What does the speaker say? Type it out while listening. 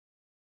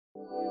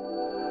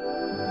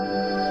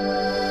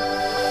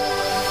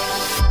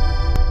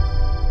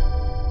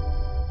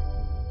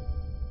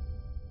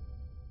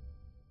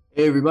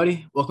Hey,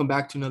 everybody. Welcome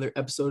back to another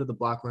episode of the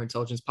Blackware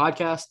Intelligence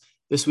Podcast.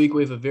 This week,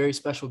 we have a very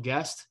special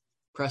guest,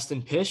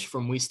 Preston Pysh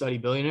from We Study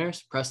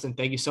Billionaires. Preston,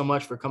 thank you so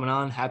much for coming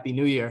on. Happy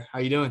New Year. How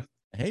you doing?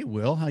 Hey,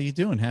 Will, how you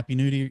doing? Happy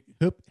New Year.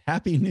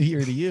 Happy New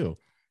Year to you.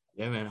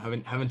 Yeah,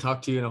 man. Haven't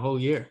talked to you in a whole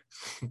year.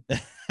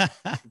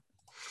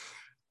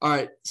 All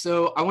right.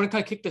 So I want to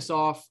kind of kick this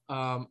off.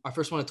 I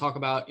first want to talk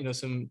about,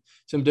 some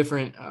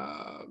different,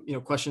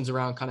 questions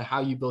around kind of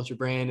how you built your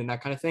brand and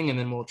that kind of thing. And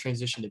then we'll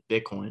transition to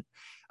Bitcoin.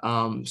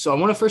 So I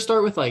want to first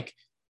start with a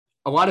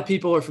lot of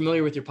people are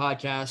familiar with your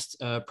podcast,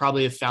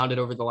 probably have found it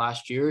over the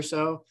last year or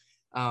so.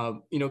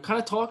 Kind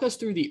of talk us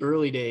through the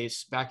early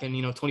days back in,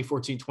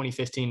 2014,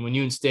 2015, when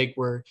you and Stig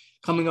were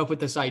coming up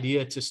with this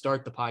idea to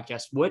start the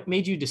podcast. What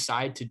made you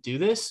decide to do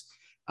this?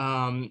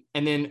 And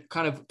then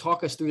kind of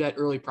talk us through that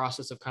early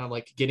process of kind of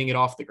like getting it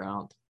off the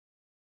ground.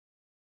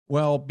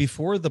 Well,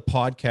 before the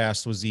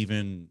podcast was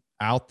even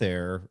out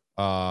there,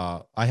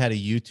 I had a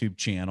YouTube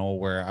channel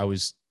where I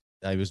was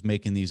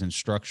making these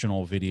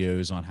instructional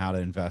videos on how to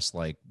invest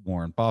like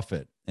Warren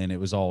Buffett. And it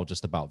was all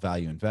just about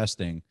value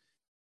investing.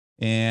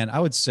 And I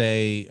would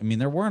say,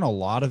 there weren't a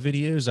lot of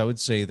videos. I would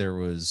say there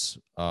was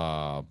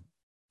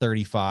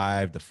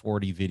 35 to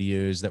 40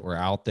 videos that were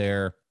out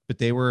there, but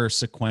they were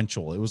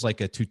sequential. It was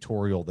like a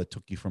tutorial that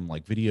took you from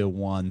like video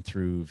 1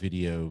 through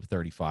video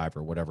 35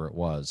 or whatever it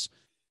was.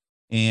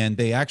 And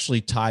they actually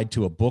tied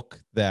to a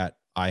book that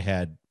I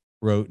had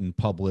wrote and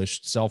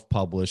published,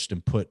 self-published,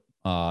 and put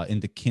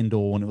into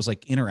Kindle. And it was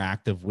like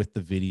interactive with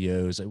the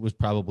videos. It was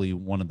probably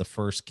one of the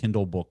first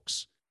Kindle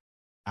books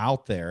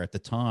out there at the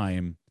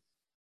time.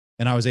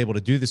 And I was able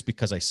to do this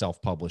because I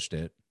self-published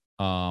it,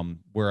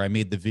 where I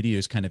made the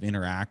videos kind of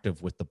interactive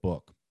with the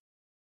book.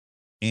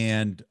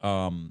 And,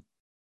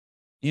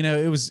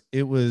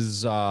 it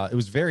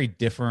was very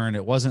different.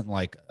 It wasn't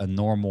like a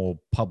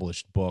normal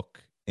published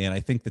book. And I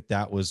think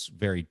that was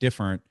very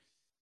different.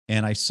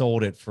 And I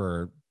sold it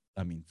for,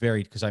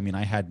 because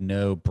I had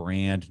no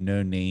brand,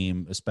 no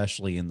name,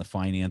 especially in the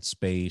finance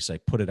space. I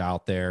put it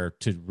out there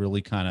to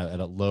really kind of at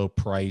a low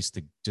price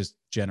to just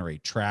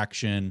generate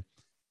traction.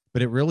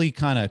 But it really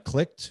kind of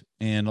clicked,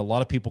 and a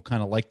lot of people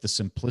kind of liked the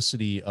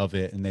simplicity of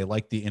it, and they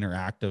liked the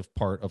interactive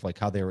part of like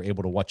how they were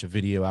able to watch a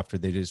video after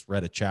they just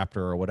read a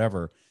chapter or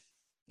whatever.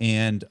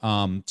 And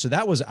so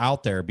that was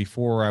out there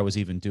before I was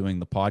even doing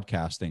the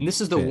podcasting. And this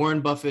is the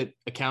Warren Buffett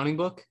accounting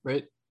book,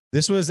 right?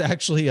 This was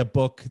actually a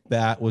book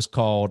that was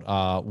called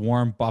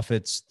Warren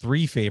Buffett's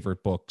 3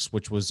 Favorite Books,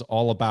 which was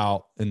all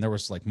about, and there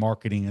was like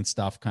marketing and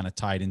stuff kind of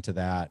tied into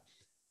that.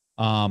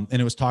 And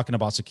it was talking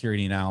about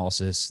security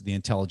analysis, the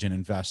intelligent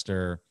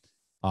investor,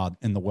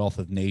 and the wealth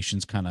of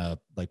nations, kind of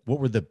like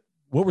what were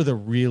the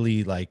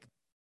really like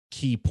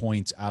key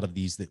points out of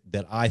these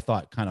that I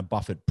thought kind of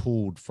Buffett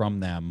pulled from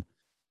them,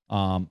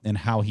 and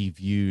how he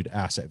viewed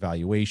asset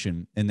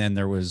valuation. And then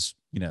there was,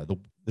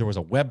 there was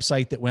a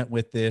website that went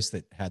with this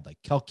that had like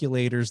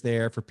calculators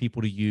there for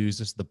people to use.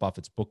 This is the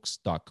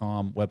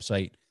buffettsbooks.com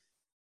website.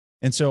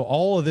 And so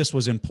all of this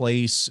was in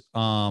place.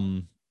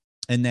 And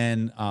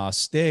then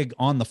Stig,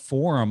 on the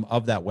forum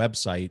of that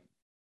website,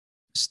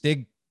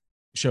 Stig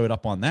showed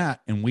up on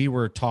that, and we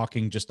were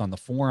talking just on the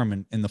forum.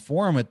 And in the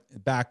forum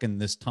back in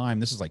this time,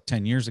 this is like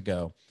 10 years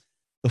ago,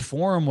 the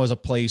forum was a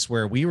place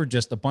where we were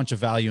just a bunch of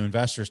value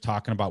investors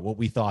talking about what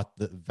we thought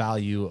the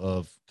value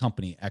of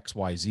company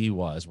XYZ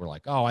was. We're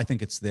like, oh, I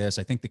think it's this.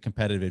 I think the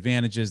competitive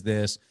advantage is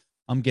this.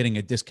 I'm getting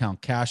a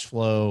discount cash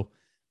flow,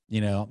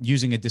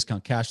 using a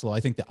discount cash flow.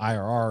 I think the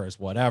IRR is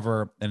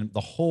whatever. And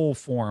the whole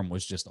forum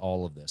was just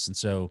all of this. And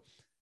so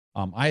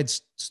I had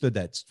stood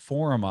that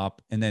forum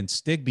up, and then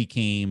Stig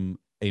became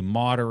a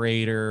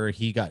moderator.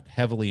 He got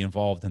heavily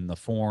involved in the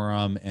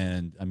forum.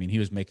 And he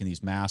was making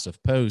these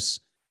massive posts.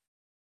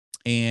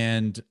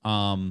 And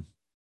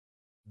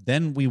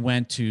then we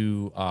went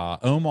to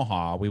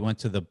Omaha. We went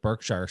to the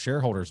Berkshire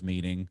shareholders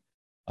meeting,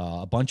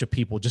 a bunch of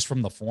people just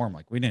from the forum.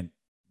 Like we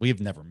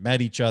have never met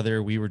each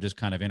other. We were just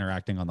kind of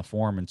interacting on the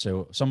forum. And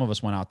so some of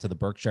us went out to the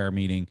Berkshire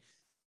meeting.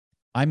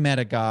 I met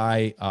a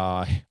guy,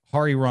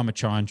 Hari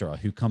Ramachandra,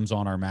 who comes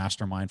on our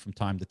mastermind from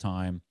time to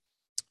time.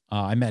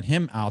 I met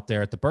him out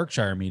there at the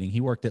Berkshire meeting.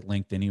 He worked at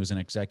LinkedIn. He was an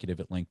executive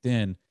at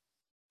LinkedIn.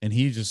 And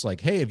he's just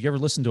like, hey, have you ever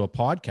listened to a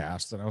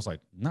podcast? And I was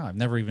like, no, I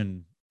don't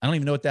even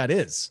know what that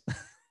is.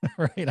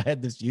 Right. I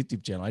had this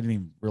YouTube channel. I didn't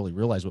even really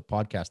realize what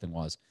podcasting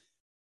was.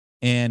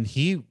 And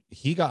he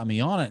got me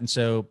on it. And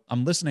so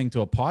I'm listening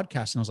to a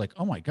podcast, and I was like,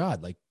 oh my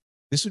God, like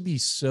this would be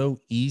so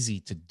easy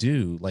to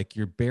do. Like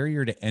your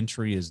barrier to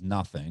entry is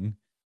nothing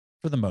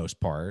for the most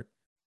part.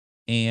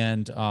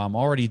 And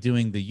already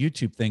doing the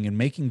YouTube thing and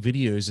making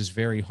videos is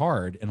very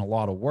hard and a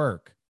lot of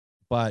work,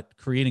 but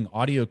creating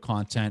audio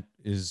content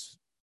is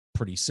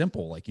pretty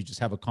simple. Like you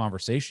just have a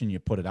conversation, you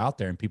put it out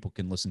there, and people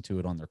can listen to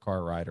it on their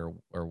car ride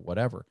or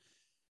whatever.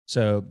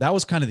 So that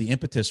was kind of the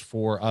impetus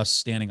for us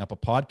standing up a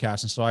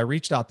podcast. And so I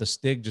reached out to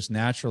Stig just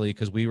naturally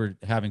because we were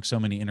having so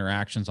many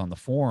interactions on the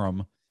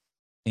forum,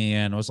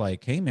 and I was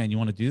like, hey man, you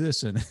want to do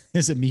this? And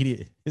his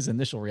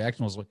initial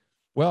reaction was like,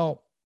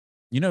 well,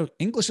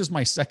 English is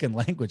my second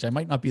language. I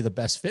might not be the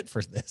best fit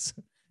for this.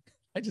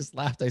 I just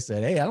laughed. I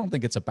said, hey, I don't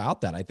think it's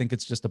about that. I think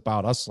it's just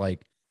about us.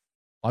 Like,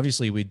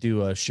 obviously we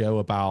do a show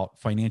about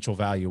financial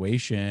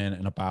valuation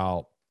and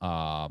about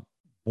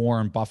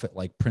Warren Buffett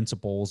like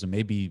principles, and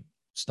maybe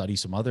study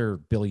some other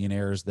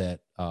billionaires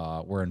that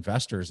were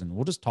investors, and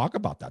we'll just talk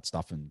about that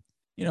stuff. And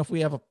if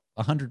we have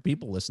 100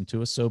 people listen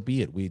to us, so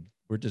be it.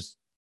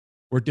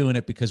 We're doing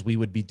it because we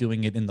would be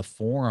doing it in the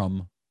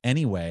forum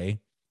anyway.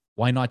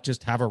 Why not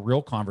just have a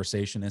real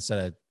conversation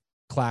instead of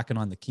clacking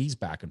on the keys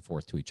back and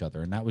forth to each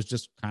other? And that was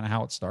just kind of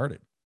how it started.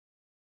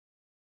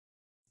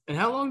 And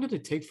how long did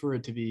it take for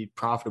it to be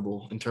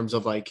profitable in terms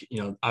of like,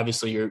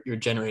 obviously you're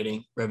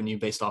generating revenue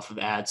based off of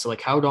ads. So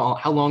like how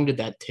long did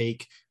that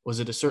take? Was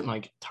it a certain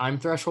like time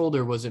threshold,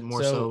 or was it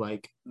more so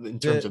like in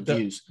terms of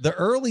views? The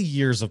early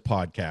years of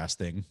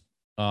podcasting,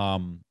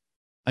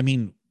 I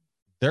mean,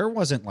 there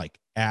wasn't like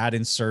ad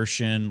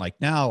insertion. Like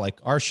now, like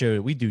our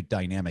show, we do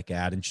dynamic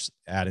ad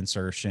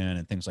insertion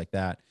and things like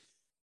that.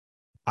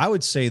 I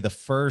would say the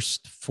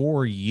first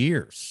 4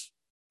 years,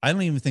 I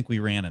don't even think we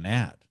ran an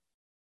ad.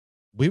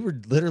 We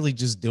were literally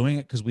just doing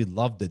it because we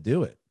loved to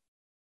do it.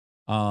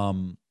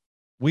 After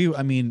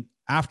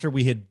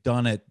we had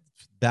done it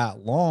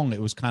that long,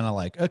 it was kind of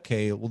like,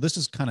 okay, well, this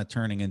is kind of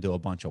turning into a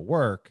bunch of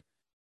work.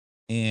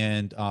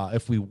 And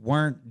if we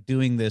weren't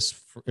doing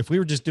this, if we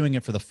were just doing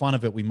it for the fun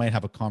of it, we might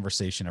have a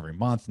conversation every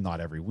month,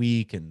 not every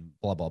week, and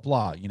blah, blah,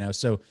 blah,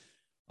 So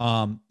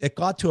it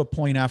got to a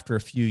point after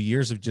a few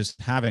years of just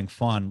having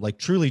fun, like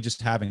truly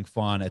just having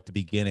fun at the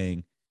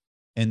beginning.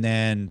 And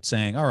then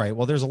saying, all right,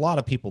 well, there's a lot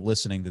of people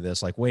listening to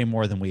this, like way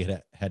more than we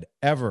had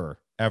ever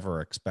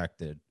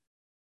expected.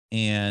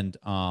 And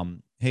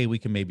hey, we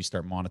can maybe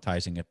start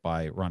monetizing it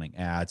by running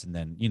ads. And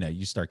then,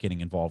 you start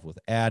getting involved with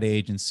ad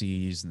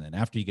agencies. And then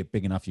after you get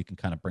big enough, you can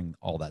kind of bring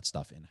all that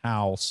stuff in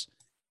house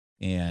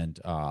and,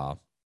 go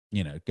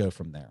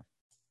from there.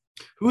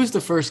 Who was the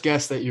first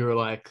guest that you were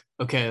like,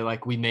 okay,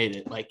 like we made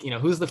it? Like,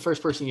 who's the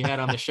first person you had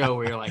on the show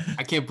where you're like,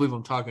 I can't believe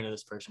I'm talking to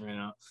this person right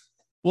now?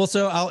 Well,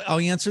 so I'll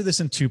answer this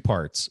in two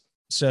parts.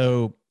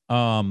 So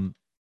I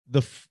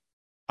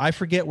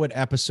forget what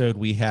episode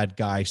we had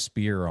Guy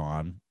Spear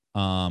on.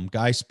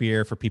 Guy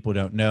Spear, for people who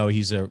don't know,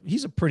 he's a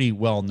pretty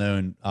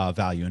well-known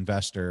value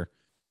investor.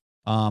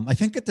 I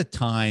think at the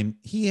time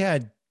he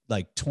had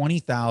like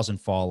 20,000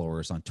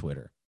 followers on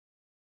Twitter.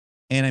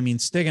 And I mean,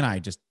 Stig and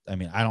I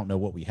I don't know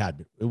what we had,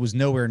 but it was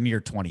nowhere near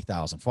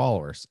 20,000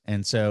 followers.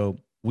 And so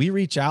we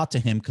reach out to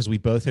him because we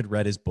both had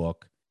read his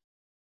book,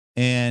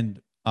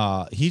 and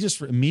he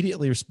just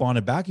immediately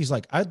responded back. He's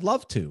like, I'd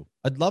love to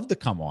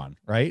come on.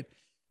 Right.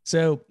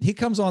 So he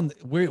comes on.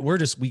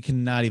 We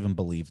cannot even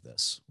believe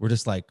this. We're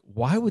just like,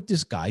 why would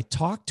this guy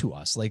talk to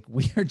us? Like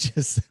we're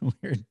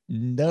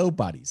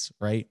nobodies.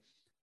 Right.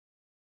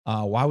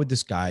 Why would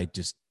this guy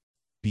just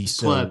be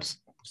Plebs.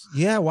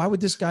 Yeah. Why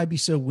would this guy be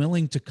so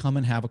willing to come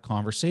and have a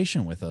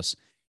conversation with us?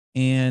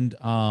 And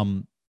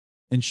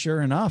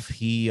sure enough,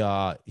 he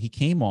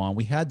came on.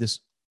 We had this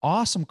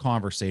awesome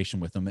conversation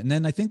with him. And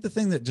then I think the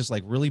thing that just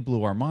like really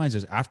blew our minds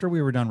is after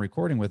we were done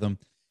recording with him,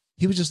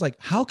 he was just like,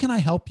 how can I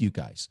help you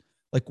guys?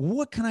 Like,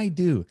 what can I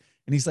do?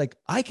 And he's like,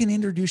 I can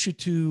introduce you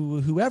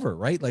to whoever,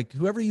 right? Like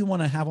whoever you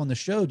want to have on the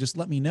show, just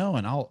let me know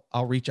and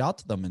I'll reach out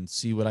to them and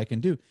see what I can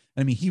do.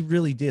 I mean, he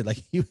really did.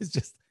 Like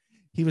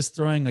he was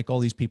throwing like all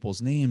these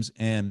people's names.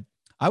 And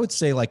I would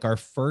say like our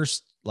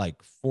first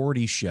like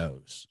 40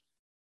 shows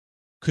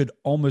could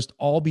almost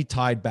all be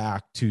tied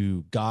back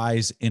to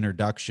Guy's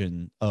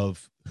introduction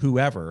of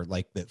whoever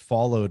like that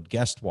followed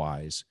guest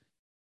wise.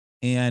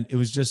 And it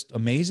was just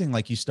amazing.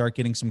 Like you start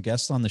getting some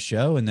guests on the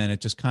show and then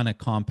it just kind of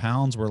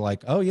compounds. We're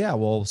like, oh yeah,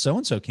 well,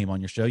 so-and-so came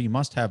on your show. You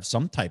must have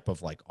some type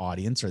of like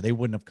audience or they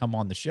wouldn't have come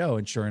on the show.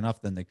 And sure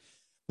enough, then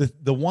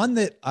the one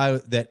that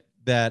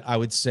I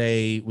would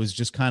say was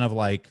just kind of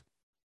like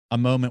a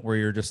moment where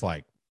you're just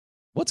like,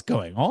 what's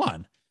going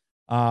on?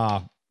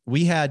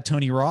 We had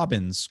Tony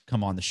Robbins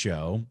come on the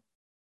show,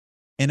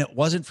 and it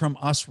wasn't from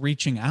us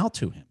reaching out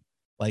to him.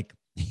 Like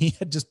he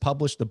had just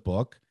published a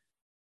book.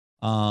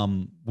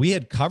 We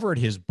had covered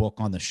his book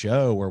on the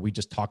show where we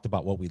just talked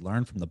about what we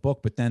learned from the book.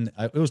 But then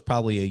it was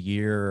probably a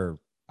year,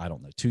 I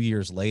don't know, 2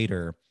 years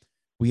later,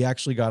 we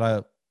actually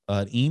got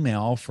an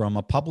email from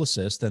a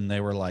publicist, and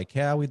they were like,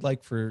 yeah, we'd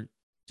like for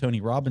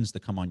Tony Robbins to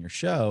come on your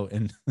show.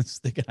 And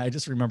I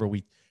just remember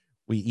we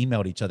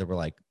emailed each other. We're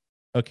like,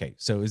 okay,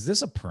 so is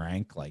this a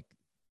prank? Like,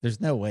 there's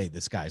no way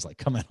this guy's like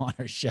coming on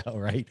our show,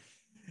 right?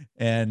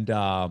 And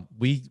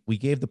we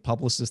gave the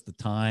publicist the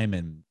time,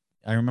 and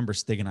I remember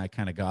Stig and I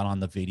kind of got on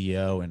the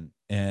video, and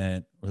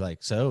we're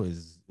like, so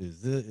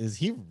is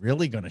he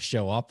really going to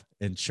show up?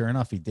 And sure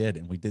enough, he did.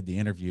 And we did the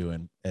interview,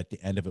 and at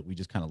the end of it, we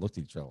just kind of looked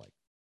at each other like,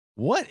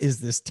 what is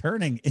this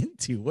turning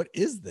into? What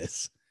is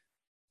this?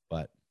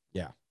 But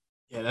yeah.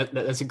 Yeah,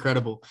 that's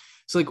incredible.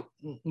 So like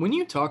when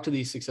you talk to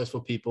these successful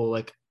people,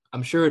 like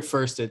I'm sure at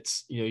first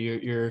it's,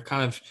 you're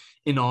kind of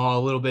in awe a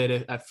little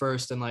bit at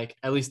first. And like,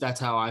 at least that's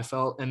how I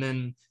felt. And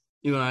then,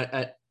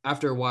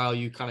 after a while,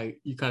 you kind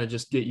of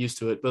just get used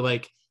to it. But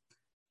like,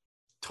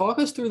 talk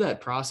us through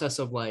that process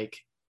of like,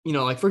 you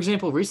know, like for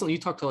example, recently you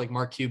talked to like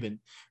Mark Cuban,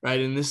 right?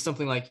 And this is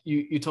something like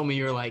you told me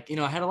you're like, you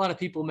know, I had a lot of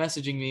people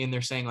messaging me and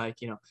they're saying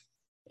like, you know,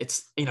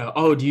 it's, you know,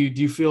 oh, do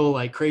you feel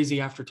like crazy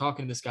after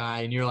talking to this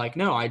guy? And you're like,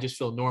 no, I just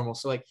feel normal.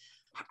 So like,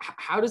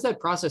 how does that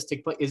process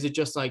take place? Is it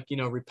just like, you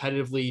know,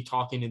 repetitively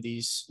talking to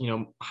these, you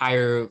know,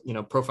 higher, you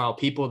know, profile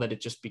people that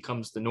it just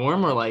becomes the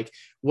norm, or like,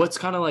 what's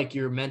kind of like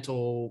your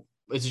mental,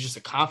 is it just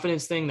a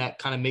confidence thing that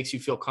kind of makes you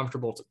feel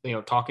comfortable, to, you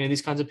know, talking to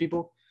these kinds of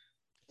people?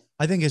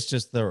 I think it's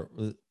just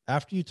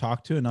after you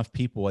talk to enough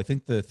people, I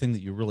think the thing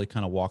that you really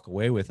kind of walk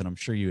away with, and I'm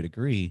sure you would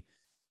agree,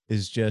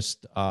 is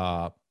just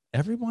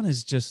everyone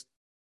is just,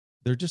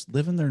 they're just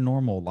living their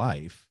normal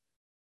life,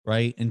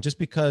 right? And just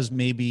because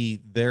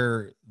maybe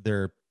they're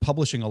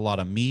publishing a lot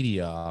of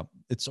media,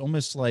 it's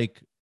almost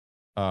like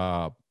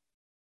uh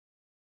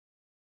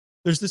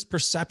there's this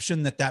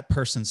perception that that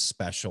person's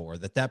special, or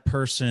that that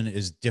person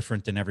is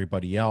different than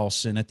everybody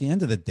else. And at the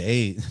end of the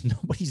day,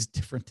 nobody's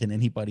different than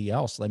anybody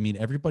else. I mean,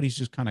 everybody's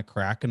just kind of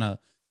cracking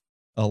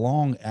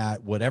along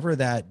at whatever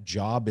that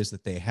job is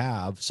that they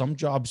have. Some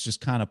jobs just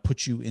kind of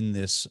put you in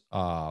this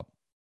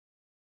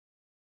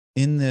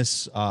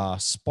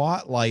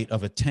spotlight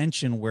of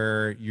attention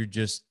where you're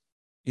just,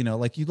 you know,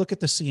 like you look at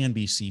the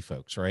CNBC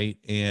folks, right?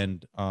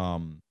 And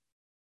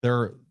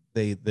they're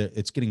they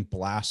it's getting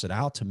blasted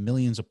out to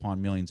millions upon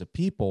millions of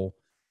people.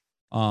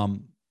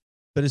 Um,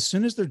 but as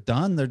soon as they're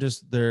done,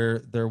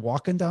 they're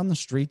walking down the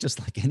street just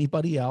like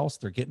anybody else.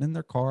 They're getting in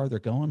their car, they're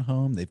going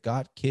home, they've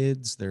got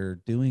kids, they're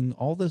doing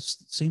all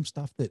this same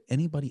stuff that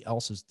anybody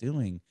else is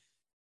doing.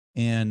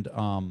 And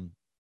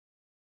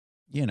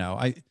you know,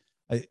 I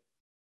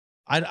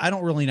I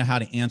don't really know how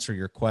to answer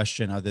your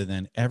question other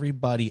than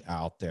everybody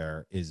out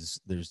there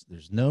is,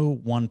 there's no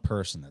one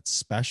person that's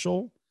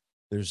special.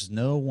 There's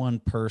no one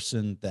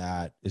person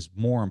that is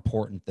more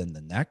important than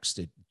the next.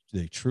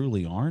 They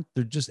truly aren't.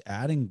 They're just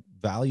adding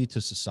value to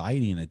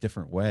society in a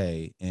different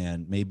way,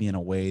 and maybe in a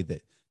way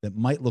that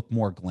might look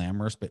more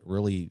glamorous, but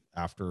really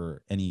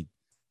after any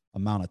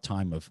amount of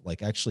time of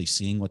like actually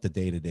seeing what the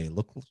day to day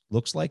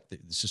looks like,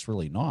 it's just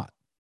really not.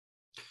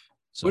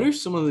 What are So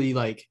some of the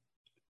like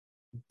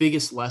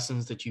biggest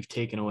lessons that you've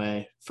taken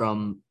away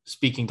from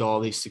speaking to all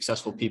these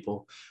successful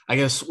people? I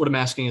guess what I'm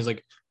asking is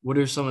like, what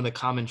are some of the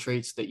common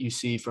traits that you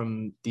see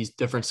from these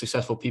different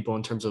successful people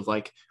in terms of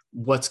like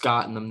what's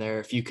gotten them there?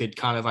 If you could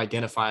kind of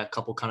identify a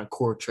couple kind of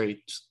core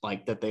traits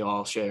like that they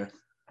all share.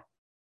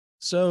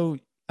 So,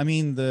 I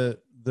mean, the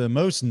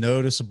most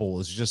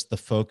noticeable is just the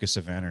focus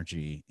of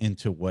energy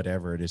into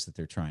whatever it is that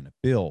they're trying to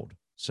build.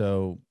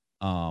 So,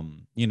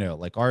 you know,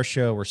 like our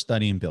show, we're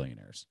studying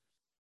billionaires.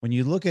 When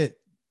you look at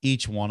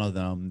each one of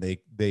them,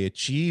 they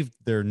achieved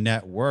their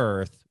net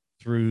worth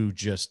through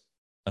just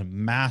a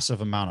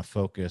massive amount of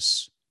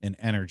focus and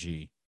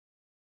energy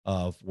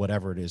of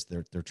whatever it is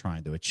they're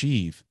trying to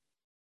achieve.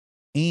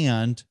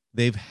 And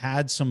they've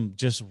had some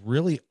just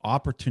really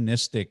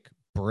opportunistic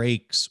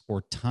breaks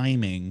or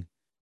timing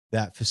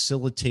that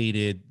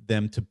facilitated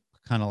them to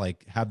kind of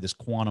like have this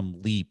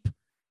quantum leap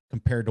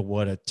compared to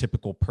what a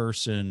typical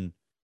person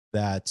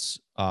that's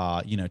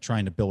you know,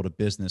 trying to build a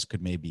business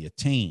could maybe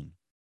attain.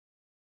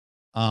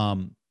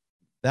 um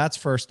that's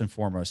first and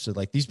foremost. So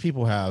like these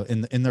people have,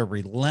 and they're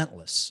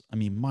relentless. I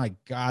mean, my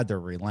God, they're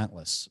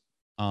relentless.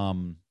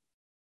 um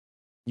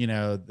you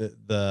know,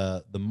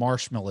 the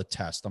marshmallow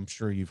test, I'm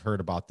sure you've heard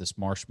about this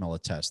marshmallow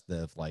test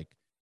of like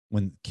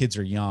when kids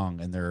are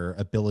young and their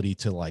ability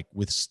to like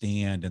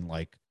withstand, and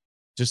like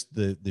just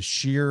the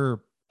sheer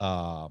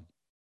uh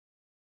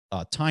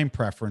time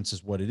preference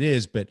is what it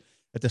is. But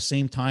at the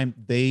same time,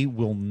 they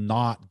will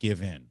not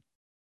give in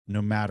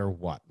no matter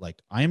what.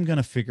 Like, I am going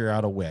to figure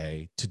out a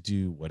way to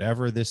do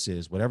whatever this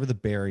is, whatever the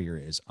barrier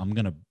is. I'm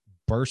going to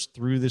burst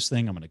through this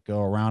thing. I'm going to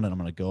go around it. I'm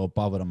going to go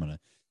above it. I'm going to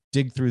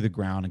dig through the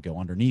ground and go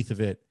underneath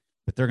of it,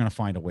 but they're going to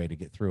find a way to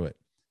get through it.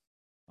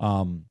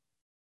 Um,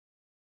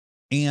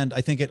 and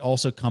I think it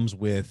also comes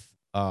with,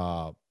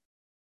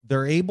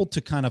 they're able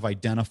to kind of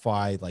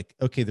identify like,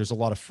 okay, there's a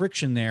lot of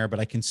friction there, but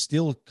I can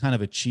still kind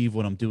of achieve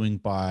what I'm doing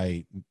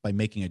by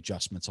making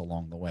adjustments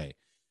along the way.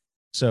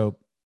 So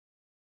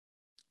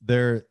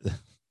they're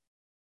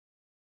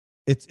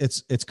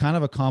it's kind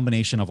of a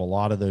combination of a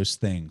lot of those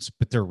things,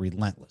 but they're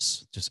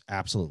relentless, just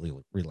absolutely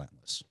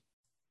relentless.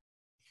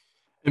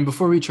 And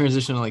before we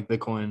transition to like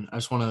Bitcoin, I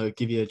just want to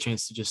give you a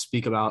chance to just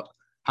speak about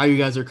how you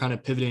guys are kind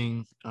of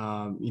pivoting,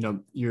 you know,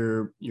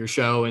 your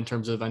show in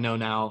terms of, I know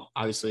now,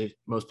 obviously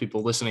most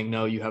people listening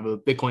know you have a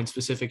Bitcoin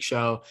specific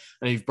show,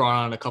 and you've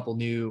brought on a couple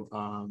new,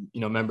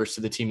 you know, members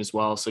to the team as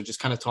well. So just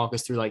kind of talk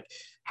us through like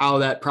how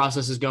that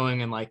process is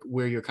going and like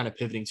where you're kind of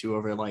pivoting to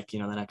over like, you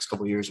know, the next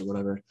couple of years or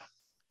whatever.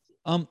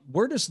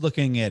 We're just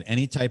looking at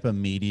any type of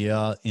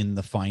media in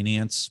the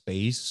finance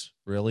space,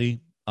 really.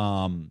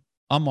 I'm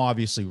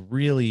obviously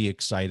really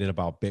excited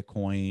about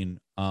Bitcoin.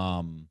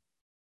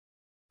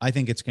 I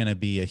think it's going to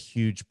be a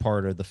huge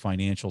part of the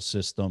financial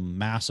system,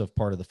 massive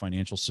part of the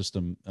financial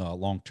system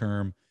long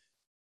term.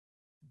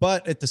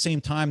 But at the same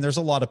time, there's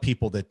a lot of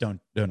people that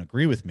don't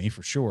agree with me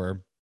for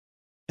sure.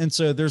 And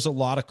so there's a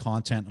lot of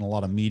content and a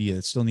lot of media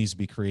that still needs to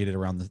be created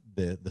around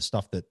the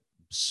stuff that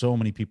so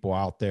many people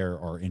out there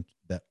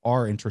that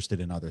are interested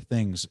in other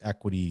things,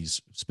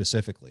 equities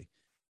specifically.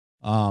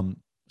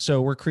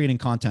 So we're creating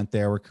content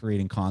there. We're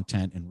creating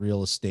content in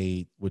real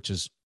estate, which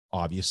is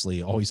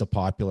obviously always a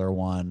popular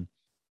one.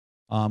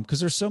 Because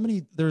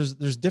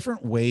there's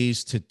different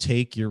ways to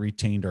take your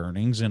retained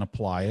earnings and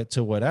apply it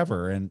to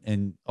whatever.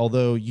 And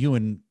although you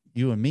and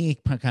me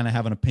kind of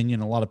have an opinion,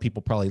 a lot of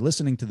people probably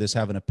listening to this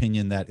have an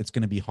opinion that it's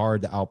going to be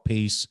hard to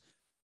outpace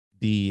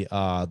the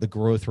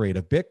growth rate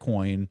of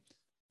Bitcoin.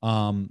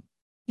 Some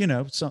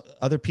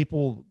other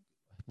people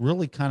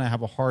really kind of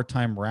have a hard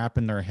time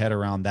wrapping their head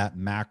around that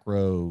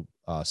macro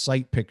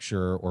site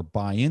picture, or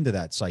buy into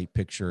that site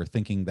picture,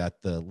 thinking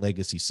that the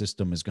legacy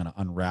system is going to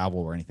unravel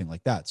or anything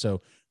like that.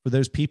 So for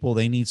those people,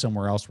 they need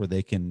somewhere else where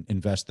they can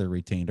invest their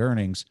retained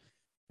earnings.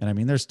 And I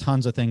mean, there's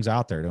tons of things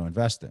out there to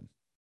invest in.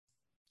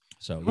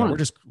 So yeah,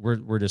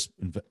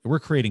 we're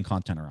creating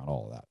content around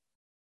all of that.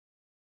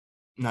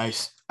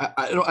 Nice.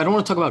 I don't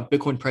want to talk about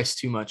Bitcoin price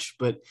too much,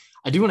 but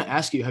I do want to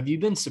ask you, have you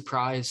been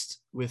surprised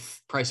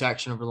with price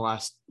action over the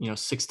last,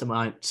 6 to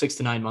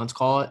 9 months,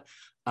 call it?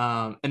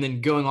 And then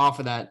going off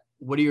of that,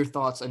 what are your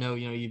thoughts? I know,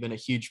 you've been a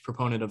huge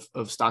proponent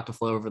of stock to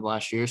flow over the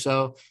last year or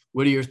so.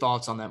 What are your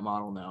thoughts on that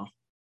model now?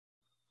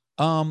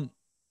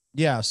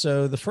 Yeah.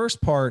 So the first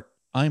part,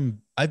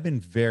 I've been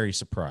very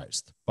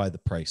surprised by the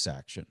price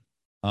action,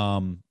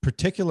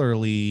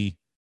 particularly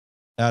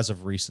as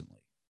of recently.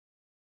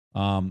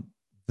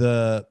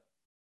 The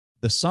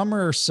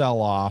summer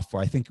sell-off,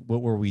 I think,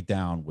 what were we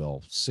down,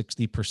 Will?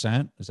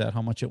 60%? Is that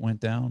how much it went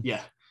down?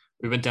 Yeah.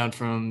 We went down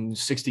from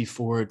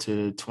 64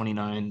 to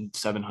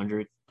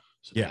 29,700.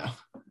 So, yeah.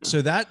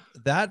 So that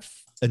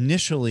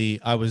initially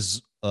I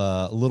was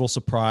a little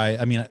surprised.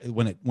 I mean,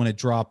 when it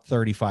dropped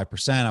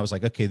 35%, I was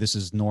like, okay, this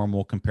is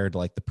normal compared to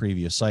like the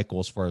previous cycle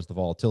as far as the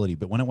volatility.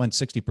 But when it went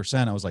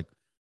 60%, I was like,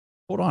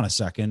 hold on a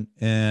second.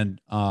 And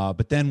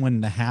but then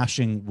when the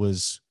hashing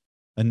was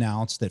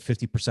announced that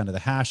 50% of the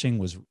hashing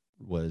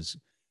was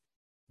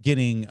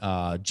getting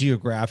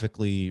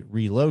geographically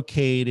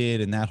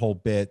relocated and that whole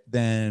bit,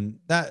 then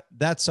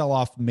that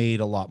sell-off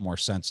made a lot more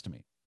sense to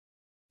me.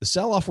 The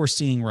sell-off we're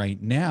seeing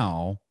right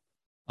now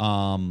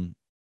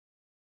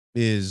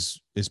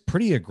is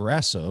pretty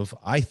aggressive,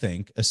 I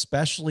think,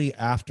 especially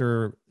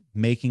after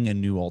making a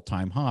new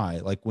all-time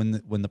high. Like when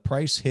the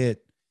price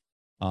hit,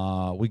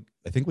 I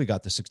think we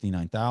got to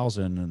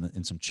 69,000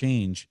 and some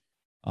change.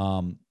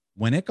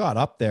 When it got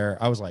up there,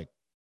 I was like,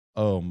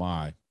 oh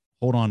my,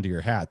 hold on to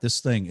your hat. This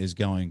thing is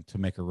going to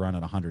make a run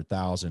at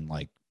 100,000,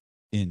 like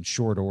in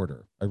short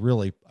order. I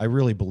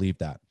really believe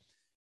that.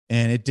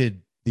 And it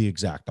did the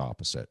exact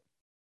opposite.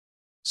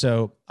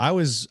 So I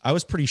was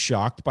pretty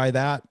shocked by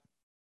that.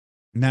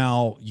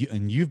 Now,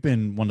 you've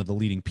been one of the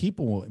leading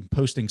people in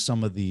posting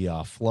some of the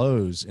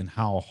flows and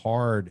how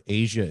hard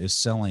Asia is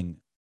selling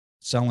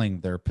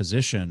their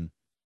position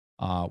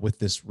with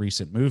this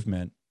recent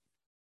movement.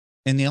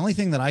 And the only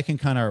thing that I can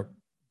kind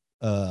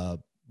of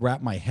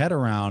wrap my head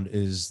around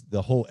is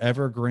the whole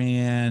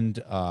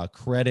Evergrande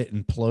credit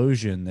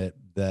implosion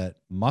that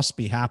must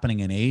be happening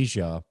in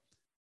Asia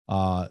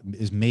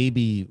is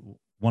maybe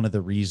one of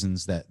the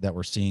reasons that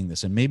we're seeing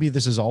this. And maybe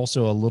this is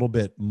also a little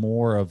bit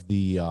more of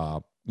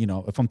the,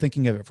 if I'm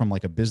thinking of it from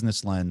like a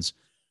business lens,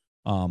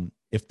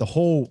 if the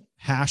whole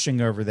hashing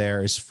over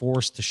there is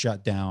forced to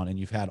shut down and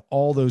you've had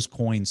all those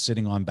coins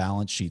sitting on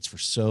balance sheets for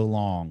so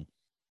long,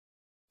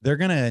 they're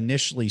going to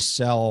initially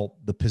sell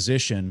the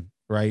position,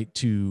 right,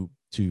 to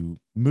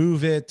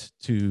move it,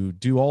 to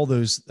do all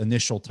those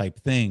initial type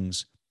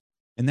things.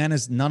 And then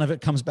as none of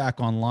it comes back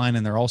online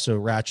and they're also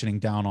ratcheting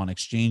down on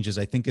exchanges,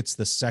 I think it's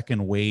the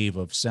second wave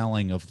of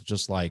selling of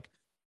just like,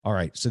 all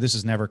right, so this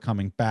is never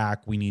coming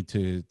back. We need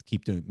to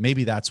keep doing.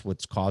 Maybe that's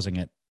what's causing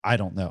it. I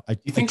don't know.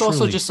 You think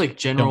also just like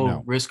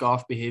general risk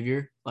off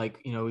behavior? Like,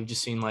 we've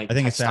just seen like I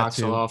think it's stock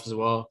sell sell off as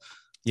well.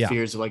 Yeah.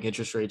 Fears of like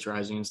interest rates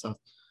rising and stuff.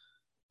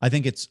 I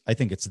think it's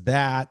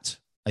that.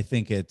 I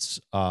think it's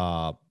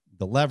the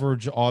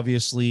leverage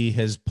obviously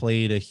has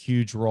played a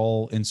huge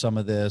role in some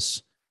of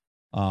this.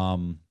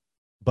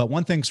 But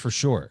one thing's for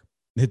sure,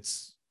 it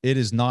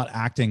is not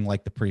acting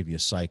like the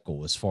previous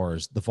cycle as far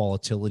as the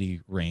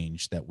volatility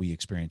range that we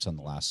experienced on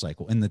the last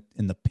cycle in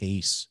the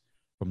pace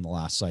from the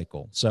last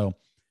cycle. So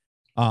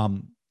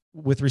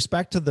with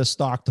respect to the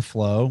stock to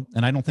flow,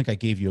 and I don't think I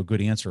gave you a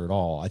good answer at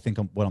all. I think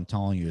what I'm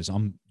telling you is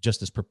I'm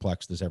just as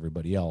perplexed as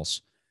everybody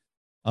else.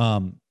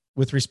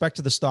 With respect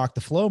to the stock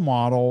to flow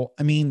model,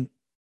 I mean,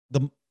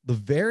 the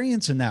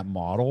variance in that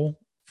model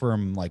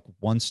from like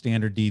 1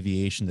 standard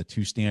deviation to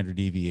 2 standard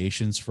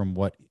deviations from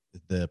what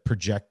the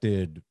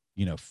projected,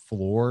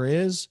 floor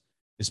is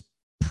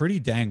pretty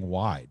dang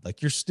wide.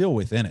 Like you're still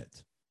within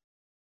it.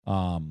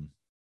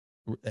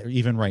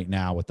 Even right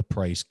now with the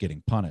price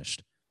getting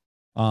punished.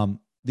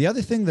 The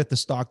other thing that the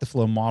stock to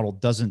flow model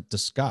doesn't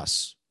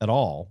discuss at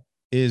all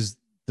is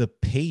the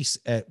pace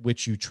at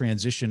which you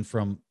transition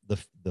from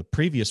the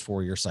previous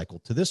 4-year cycle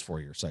to this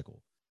 4-year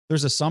cycle.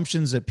 There's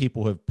assumptions that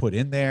people have put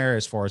in there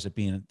as far as it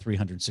being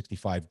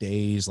 365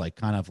 days, like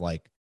kind of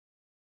like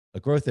a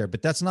growth there,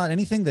 but that's not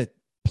anything that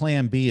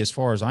plan B, as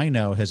far as I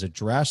know, has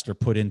addressed or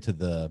put into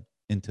the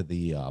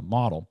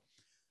model.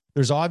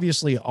 There's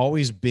obviously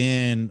always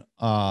been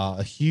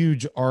a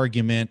huge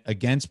argument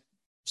against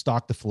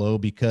stock to flow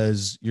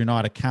because you're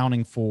not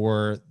accounting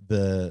for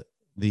the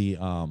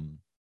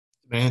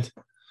demand,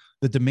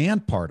 the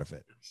demand part of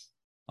it.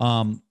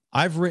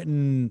 I've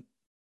written,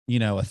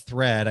 a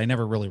thread. I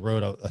never really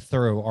wrote a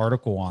thorough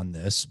article on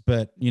this,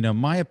 but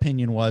my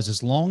opinion was,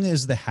 as long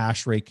as the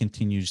hash rate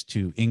continues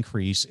to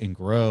increase and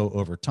grow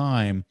over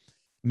time,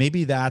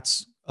 maybe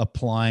that's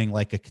applying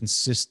like a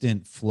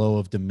consistent flow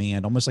of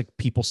demand, almost like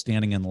people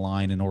standing in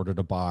line in order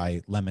to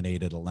buy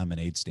lemonade at a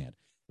lemonade stand.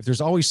 If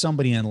there's always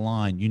somebody in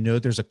line,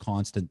 there's a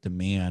constant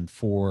demand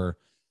for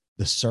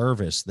the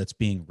service that's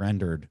being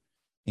rendered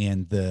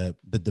and the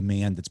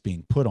demand that's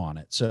being put on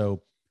it.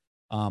 So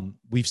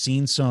we've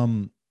seen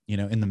some,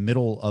 in the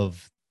middle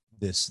of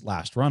this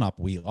last run up,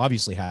 we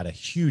obviously had a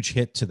huge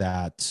hit to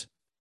that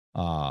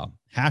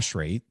hash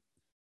rate.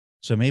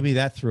 So maybe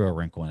that threw a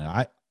wrinkle in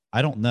it.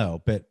 I don't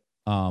know, but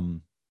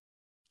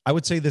I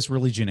would say this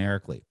really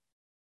generically.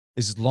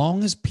 As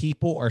long as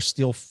people are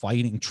still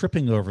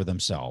tripping over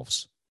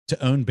themselves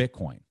to own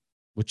Bitcoin,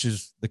 which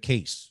is the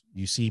case,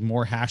 you see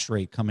more hash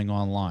rate coming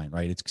online,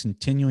 right? It's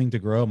continuing to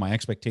grow. My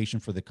expectation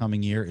for the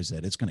coming year is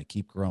that it's going to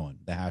keep growing,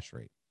 the hash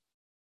rate.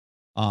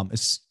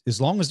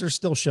 As long as they're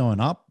still showing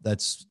up,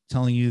 that's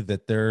telling you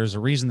that there's a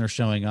reason they're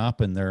showing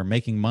up and they're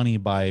making money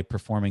by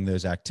performing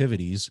those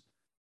activities.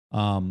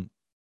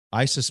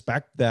 I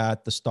suspect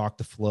that the stock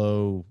to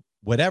flow,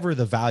 whatever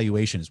the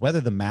valuation is,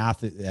 whether the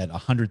math at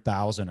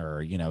 100,000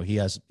 or, he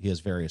has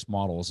various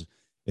models,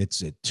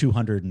 it's at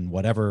 200 and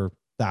whatever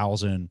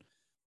thousand,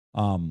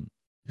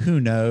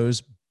 who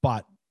knows?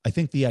 But I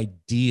think the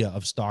idea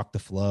of stock to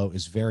flow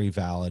is very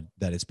valid,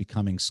 that it's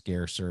becoming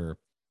scarcer.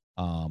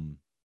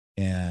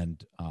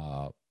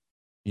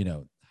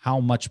 How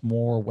much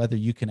more, whether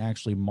you can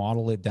actually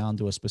model it down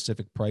to a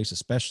specific price,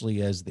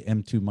 especially as the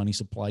M2 money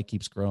supply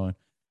keeps growing,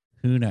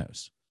 who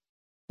knows?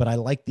 But I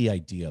like the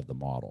idea of the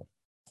model.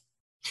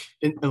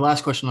 And the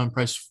last question on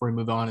price before we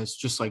move on is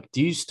just like,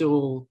 do you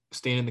still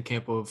stand in the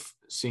camp of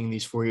seeing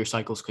these 4-year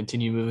cycles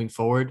continue moving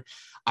forward?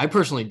 I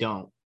personally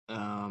don't.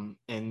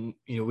 And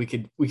we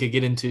could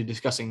get into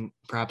discussing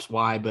perhaps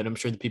why, but I'm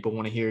sure the people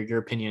want to hear your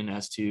opinion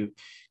as to,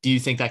 do you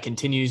think that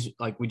continues?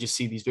 Like, we just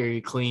see these very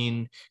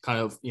clean kind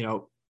of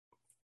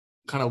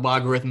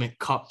logarithmic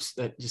cups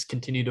that just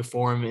continue to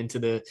form into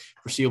the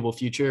foreseeable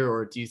future?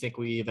 Or do you think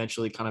we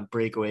eventually kind of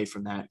break away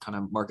from that kind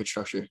of market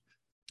structure?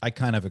 I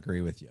kind of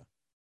agree with you.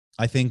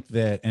 I think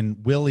that, and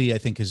Willie, I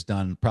think, has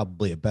done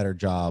probably a better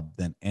job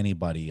than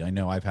anybody. I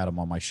know I've had him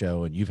on my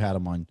show and you've had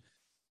him on,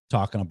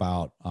 talking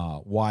about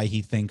why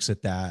he thinks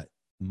that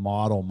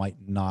model might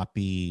not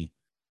be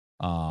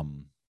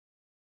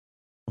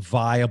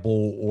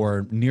viable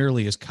or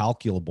nearly as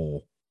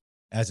calculable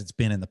as it's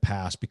been in the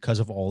past because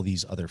of all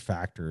these other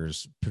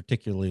factors,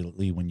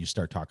 particularly when you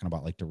start talking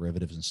about like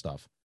derivatives and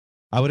stuff.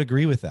 I would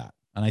agree with that.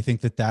 And I think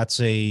that that's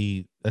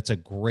a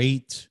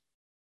great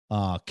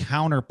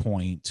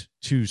counterpoint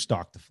to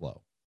stock to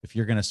flow. If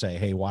you're going to say,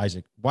 hey, why is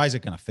it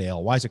going to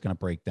fail? Why is it going to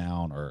break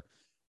down? Or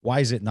why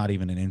is it not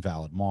even an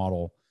invalid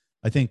model?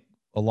 I think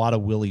a lot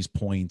of Willie's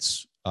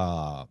points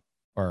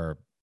are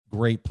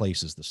great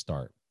places to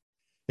start.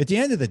 At the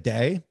end of the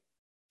day,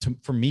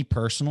 for me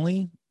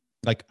personally,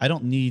 like, I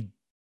don't need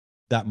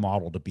that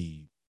model to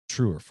be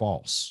true or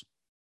false,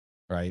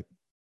 right?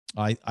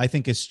 I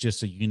think it's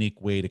just a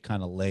unique way to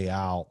kind of lay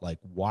out like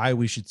why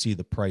we should see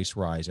the price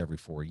rise every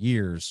 4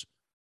 years.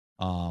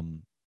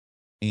 The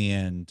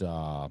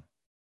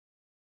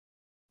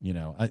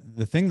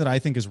thing that I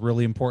think is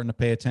really important to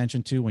pay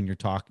attention to when you're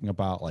talking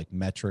about like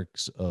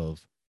metrics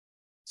of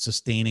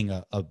sustaining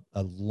a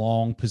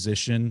long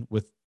position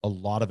with a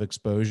lot of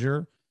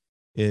exposure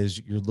is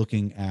you're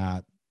looking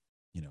at,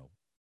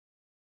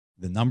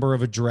 the number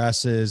of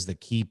addresses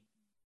that keep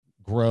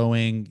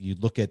growing. You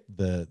look at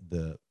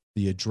the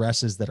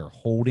addresses that are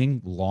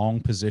holding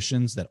long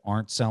positions that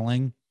aren't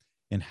selling,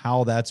 and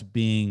how that's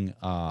being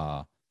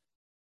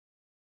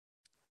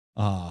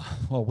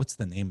what's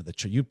the name of the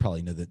chart? You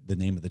probably know the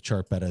name of the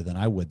chart better than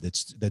I would.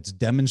 That's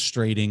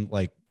demonstrating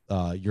like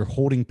your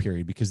holding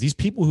period, because these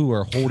people who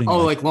are holding,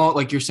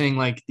 like you're saying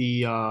like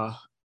the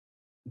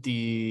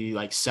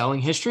like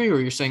selling history, or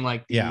you're saying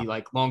like the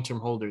like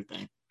long-term holder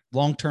thing?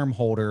 Long-term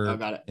holder. Oh,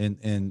 got it.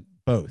 And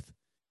both.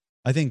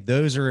 I think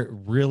those are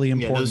really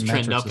important. Those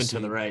trend up and to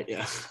the right.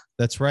 Yeah,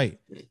 that's right.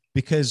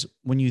 Because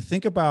when you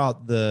think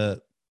about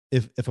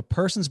if a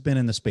person's been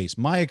in the space,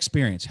 my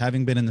experience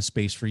having been in the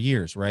space for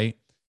years, right,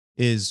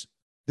 is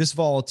this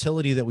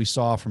volatility that we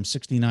saw from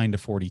 69 to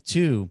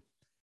 42,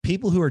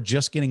 people who are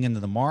just getting into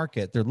the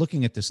market, they're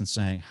looking at this and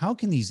saying, how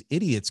can these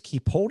idiots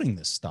keep holding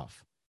this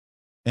stuff?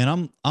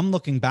 And I'm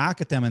looking back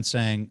at them and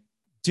saying,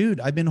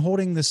 dude, I've been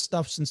holding this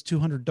stuff since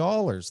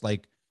 $200.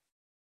 Like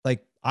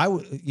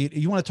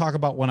you want to talk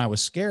about when I was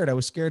scared? I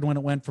was scared when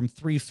it went from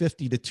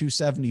 $350 to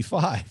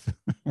 $275,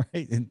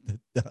 right? And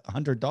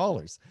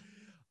 $100.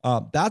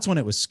 That's when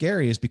it was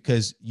scary, is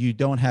because you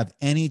don't have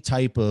any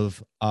type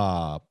of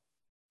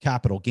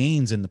capital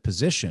gains in the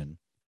position.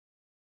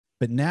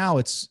 But now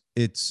it's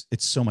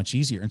so much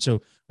easier. And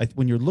so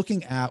when you're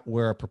looking at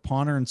where a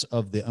preponderance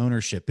of the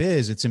ownership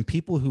is, it's in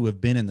people who have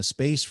been in the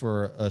space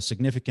for a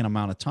significant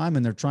amount of time,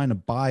 and they're trying to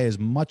buy as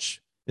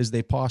much as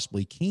they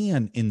possibly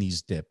can in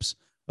these dips,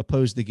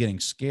 opposed to getting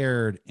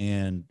scared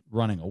and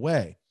running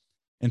away.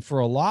 And for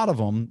a lot of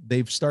them,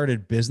 they've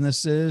started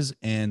businesses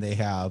and they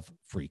have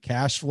free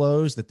cash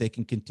flows that they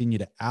can continue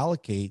to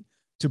allocate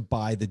to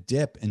buy the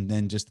dip and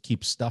then just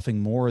keep stuffing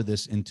more of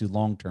this into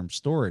long-term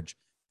storage.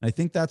 And I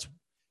think that's,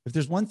 if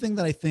there's one thing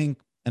that I think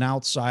an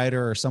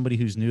outsider or somebody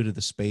who's new to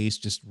the space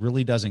just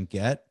really doesn't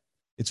get,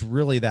 it's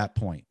really that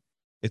point.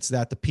 It's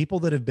that the people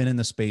that have been in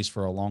the space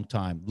for a long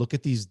time look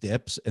at these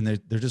dips and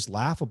they're just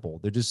laughable.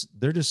 They're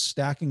just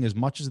stacking as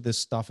much of this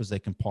stuff as they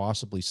can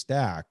possibly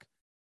stack.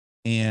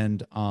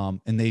 And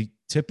they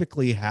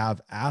typically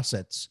have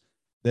assets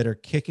that are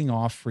kicking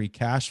off free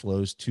cash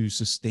flows to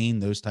sustain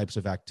those types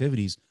of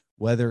activities,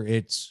 whether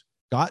it's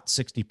got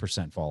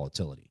 60%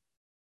 volatility,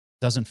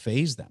 doesn't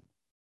phase them.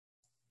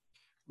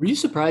 Were you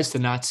surprised to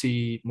not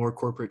see more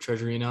corporate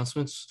treasury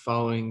announcements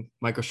following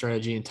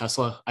MicroStrategy and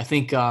Tesla? I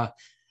think at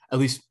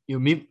least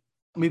me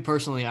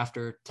personally,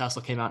 after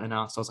Tesla came out and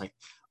announced, I was like,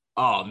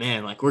 oh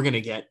man, like we're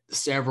gonna get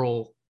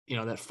several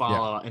that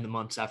follow in the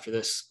months after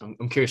this.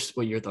 I'm curious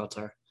what your thoughts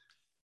are.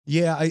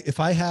 Yeah, if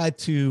I had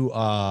to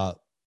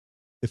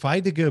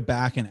go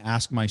back and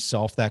ask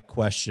myself that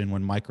question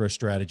when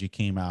MicroStrategy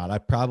came out, I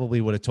probably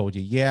would have told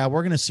you, yeah,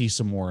 we're going to see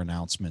some more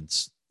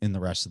announcements in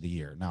the rest of the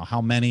year. Now, how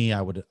many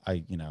I would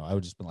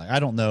just be like, I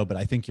don't know, but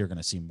I think you're going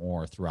to see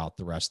more throughout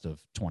the rest of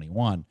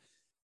 21.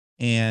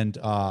 And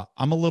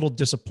I'm a little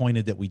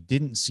disappointed that we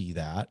didn't see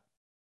that.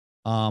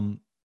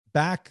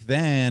 Back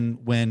then,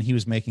 when he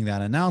was making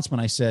that announcement,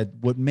 I said,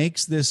 what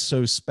makes this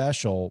so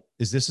special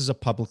is this is a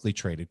publicly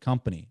traded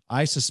company.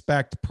 I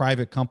suspect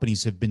private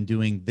companies have been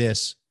doing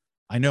this.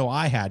 I know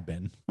I had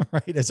been,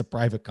 right, as a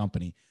private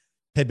company,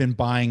 had been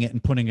buying it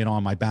and putting it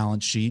on my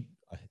balance sheet.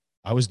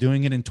 I was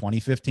doing it in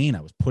 2015.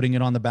 I was putting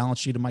it on the balance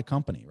sheet of my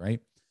company, right?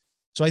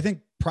 So I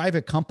think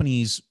private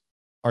companies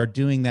are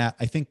doing that.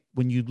 I think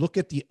when you look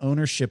at the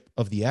ownership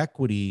of the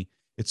equity,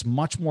 it's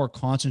much more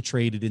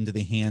concentrated into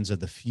the hands of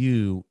the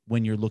few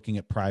when you're looking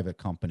at private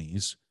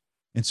companies.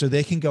 And so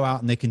they can go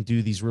out and they can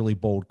do these really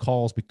bold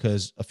calls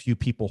because a few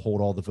people hold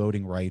all the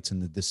voting rights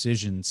and the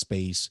decision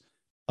space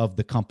of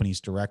the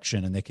company's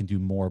direction, and they can do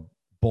more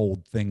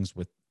bold things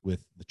with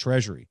the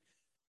treasury.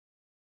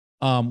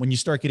 When you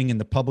start getting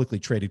into publicly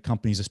traded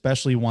companies,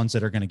 especially ones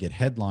that are going to get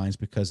headlines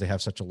because they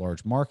have such a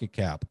large market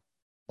cap,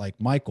 like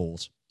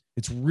Michael's,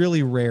 it's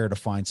really rare to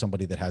find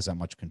somebody that has that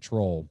much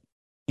control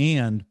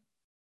and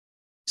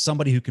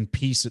somebody who can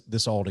piece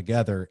this all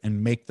together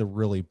and make the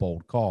really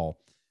bold call,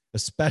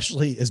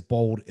 especially as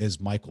bold as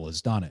Michael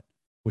has done it,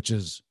 which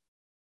is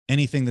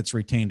anything that's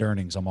retained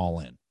earnings, I'm all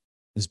in,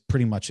 is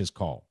pretty much his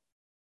call.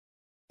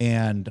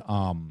 And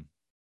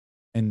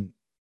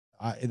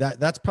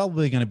that's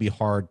probably going to be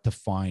hard to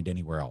find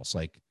anywhere else.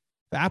 Like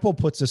if Apple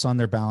puts this on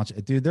their balance,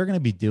 dude, they're going to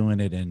be doing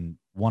it in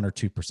 1 or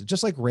 2%,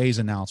 just like Ray's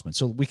announcement.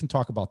 So we can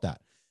talk about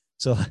that.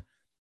 So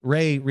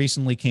Ray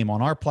recently came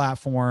on our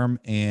platform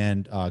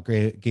and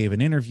gave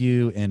an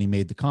interview, and he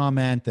made the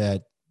comment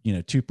that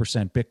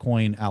 2%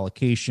 Bitcoin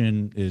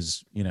allocation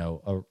is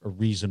a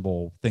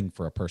reasonable thing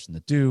for a person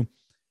to do.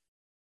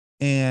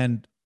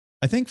 And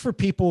I think for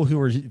people who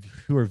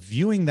are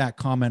viewing that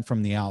comment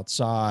from the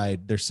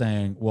outside, they're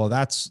saying, well,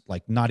 that's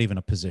like not even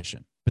a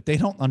position, but they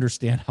don't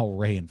understand how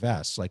Ray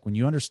invests. Like when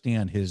you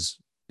understand his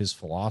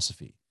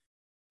philosophy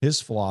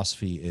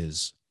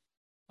is,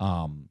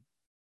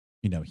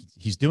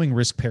 he's doing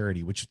risk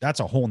parity, which that's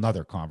a whole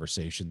nother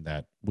conversation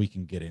that we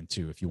can get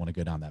into if you want to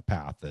go down that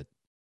path, that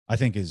I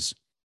think is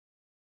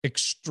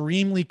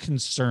extremely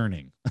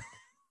concerning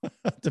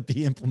to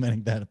be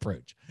implementing that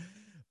approach.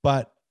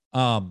 But,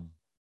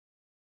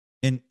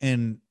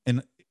 and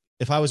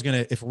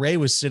if Ray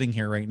was sitting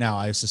here right now,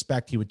 I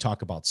suspect he would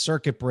talk about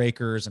circuit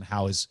breakers and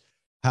how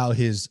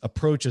his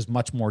approach is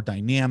much more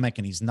dynamic,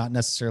 and he's not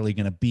necessarily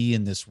going to be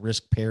in this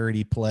risk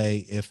parity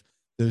play if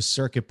those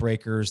circuit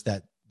breakers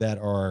that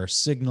are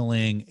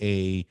signaling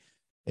a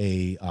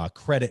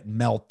credit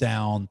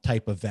meltdown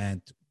type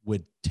event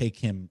would take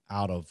him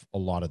out of a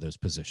lot of those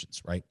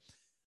positions, right?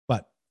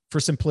 But for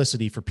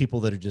simplicity, for people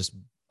that are just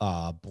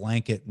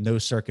blanket no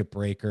circuit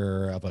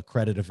breaker of a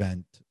credit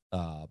event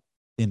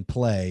in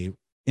play,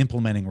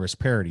 implementing risk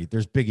parity,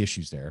 there's big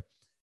issues there.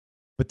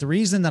 But the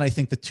reason that I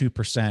think the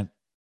 2%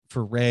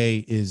 for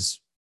Ray is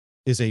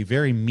a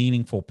very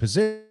meaningful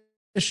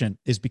position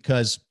is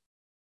because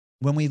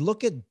when we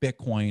look at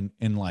Bitcoin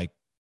in like,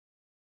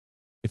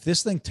 if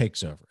this thing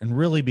takes over and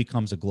really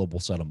becomes a global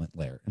settlement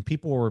layer, and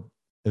people are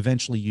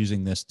eventually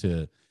using this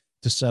to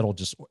settle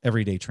just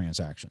everyday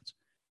transactions,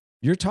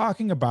 you're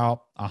talking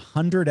about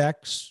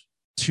 100x,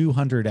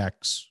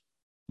 200x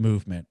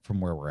movement from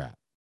where we're at.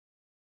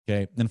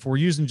 Okay. And if we're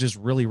using just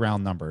really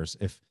round numbers,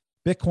 if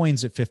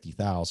Bitcoin's at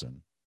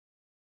 50,000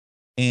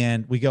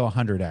 and we go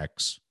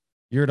 100x,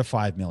 you're at a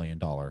 $5 million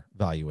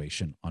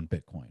valuation on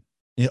Bitcoin,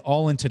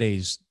 all in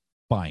today's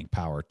buying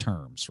power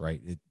terms, right?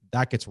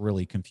 That gets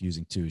really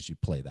confusing too as you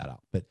play that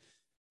out. But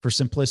for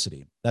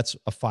simplicity, that's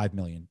a $5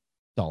 million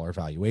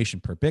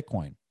valuation per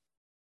Bitcoin.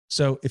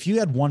 So if you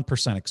had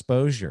 1%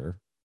 exposure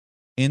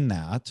in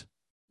that,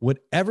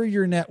 whatever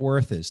your net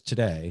worth is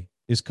today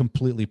is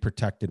completely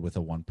protected with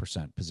a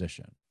 1%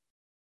 position,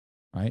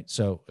 right?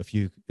 So if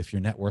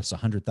your net worth's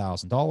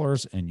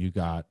 $100,000 and you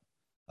got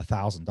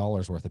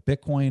 $1,000 worth of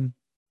Bitcoin,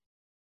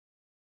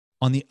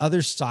 on the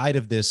other side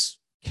of this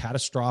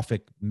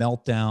catastrophic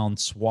meltdown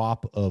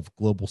swap of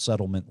global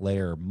settlement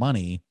layer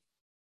money,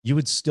 you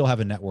would still have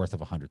a net worth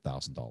of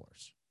 $100,000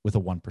 with a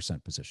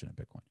 1% position in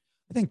Bitcoin.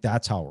 I think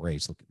that's how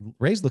Ray's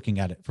looking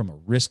at it from a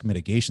risk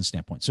mitigation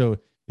standpoint. So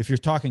if you're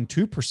talking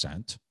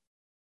 2%,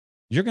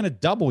 you're going to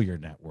double your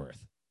net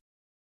worth,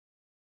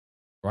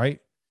 right?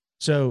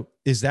 So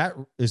is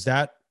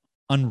that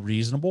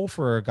unreasonable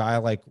for a guy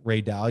like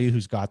Ray Dalio,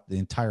 who's got the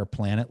entire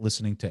planet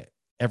listening to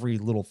every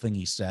little thing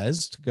he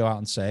says, to go out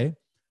and say?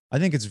 I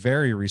think it's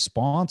very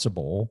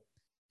responsible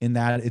in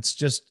that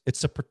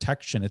it's a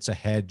protection, it's a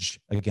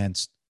hedge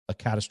against a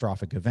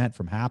catastrophic event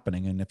from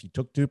happening. And if you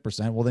took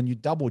 2%, well, then you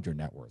doubled your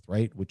net worth,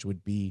 right? Which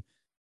would be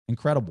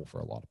incredible for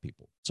a lot of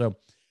people. So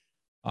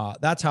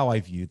that's how I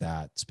view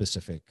that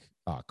specific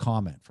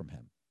comment from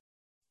him.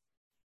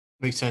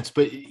 Makes sense.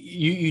 But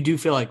you do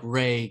feel like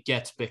Ray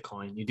gets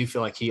Bitcoin. You do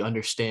feel like he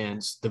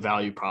understands the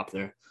value prop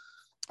there.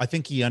 I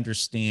think he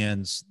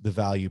understands the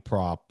value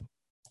prop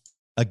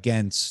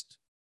against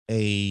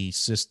a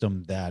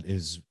system that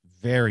is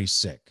very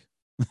sick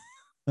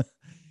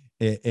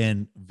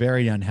and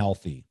very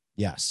unhealthy.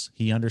 Yes,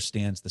 he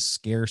understands the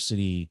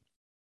scarcity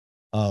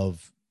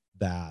of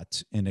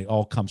that, and it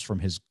all comes from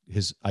his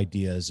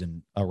ideas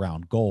and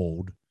around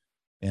gold,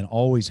 and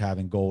always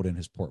having gold in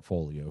his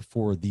portfolio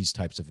for these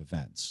types of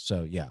events.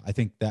 So yeah, I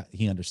think that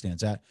he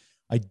understands that.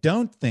 I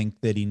don't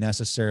think that he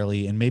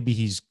necessarily, and maybe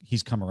he's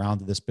come around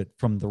to this, but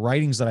from the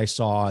writings that I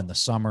saw in the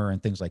summer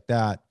and things like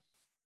that,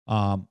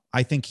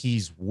 I think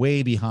he's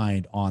way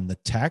behind on the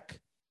tech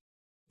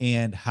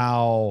and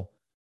how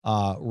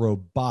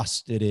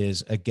robust it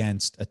is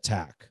against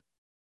attack.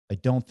 I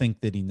don't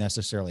think that he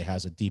necessarily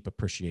has a deep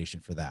appreciation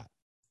for that.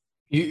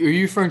 Are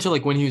you referring to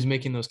like when he was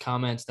making those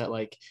comments that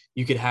like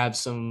you could have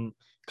some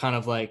kind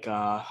of like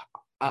I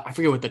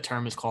forget what the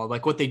term is called,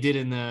 like what they did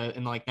in the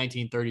like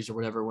 1930s or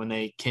whatever, when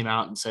they came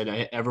out and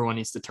said everyone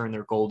needs to turn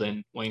their gold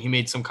in, when he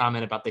made some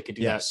comment about they could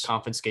do that,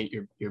 confiscate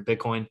your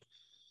Bitcoin.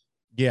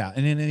 Yeah.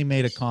 And then he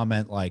made a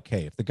comment like,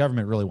 hey, if the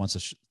government really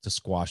wants to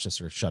squash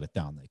this or shut it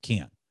down, they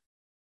can.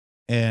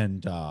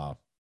 And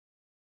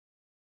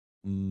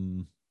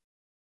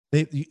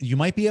you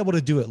might be able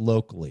to do it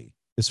locally,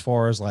 as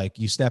far as like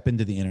you step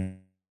into the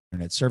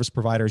internet service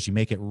providers, you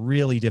make it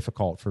really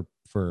difficult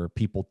for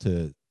people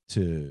to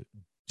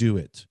do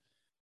it.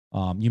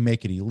 You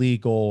make it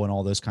illegal and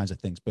all those kinds of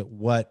things. But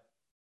what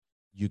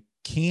you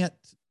can't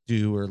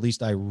do, or at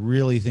least I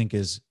really think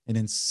is an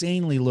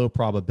insanely low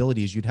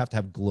probability, is you'd have to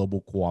have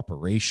global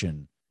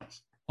cooperation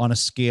on a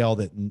scale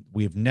that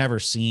we have never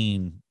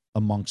seen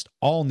amongst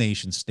all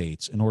nation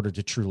states in order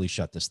to truly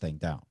shut this thing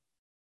down.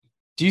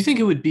 Do you think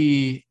it would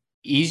be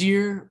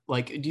easier?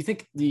 Like, do you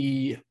think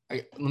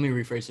let me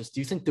rephrase this.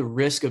 Do you think the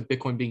risk of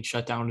Bitcoin being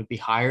shut down would be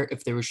higher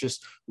if there was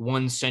just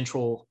one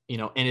central,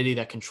 entity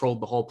that controlled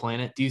the whole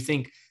planet? Do you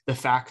think the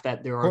fact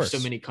that there are so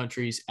many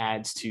countries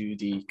adds to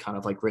the kind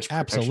of like risk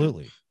protection?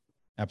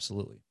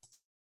 Absolutely.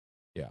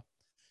 Yeah.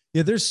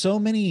 Yeah. There's so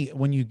many,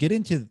 when you get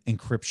into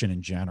encryption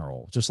in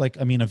general, just like,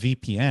 a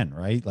VPN,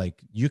 right?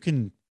 Like you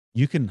can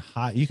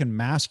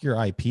mask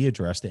your IP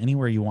address to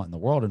anywhere you want in the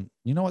world. And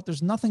you know what?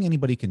 There's nothing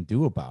anybody can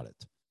do about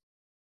it.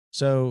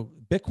 So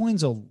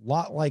Bitcoin's a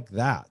lot like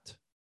that,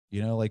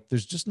 like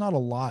there's just not a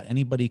lot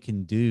anybody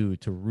can do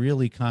to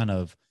really kind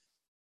of,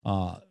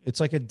 it's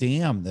like a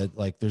dam that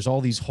like there's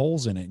all these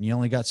holes in it and you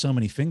only got so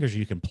many fingers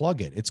you can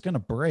plug it. It's going to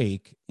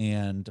break.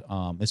 And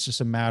it's just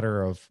a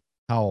matter of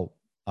how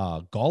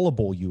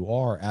gullible you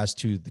are as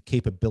to the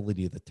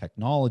capability of the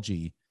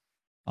technology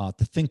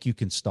to think you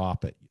can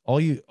stop it. All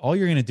you're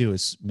going to do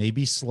is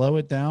maybe slow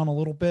it down a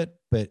little bit,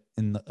 but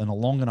in a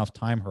long enough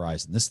time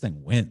horizon, this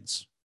thing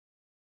wins.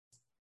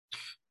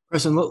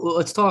 Preston,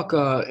 let's talk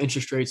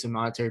interest rates and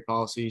monetary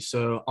policy.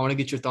 So I want to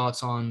get your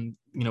thoughts on,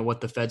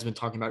 what the Fed's been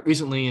talking about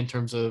recently in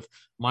terms of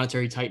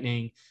monetary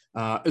tightening,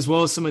 as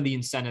well as some of the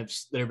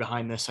incentives that are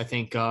behind this. I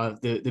think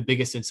the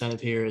biggest incentive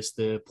here is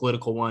the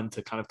political one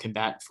to kind of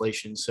combat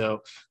inflation.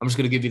 So I'm just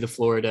going to give you the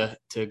floor to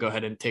go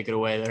ahead and take it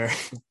away there.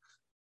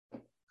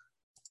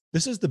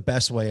 This is the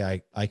best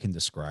way I can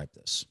describe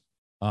this.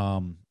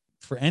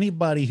 For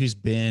anybody who's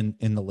been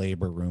in the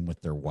labor room with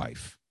their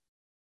wife,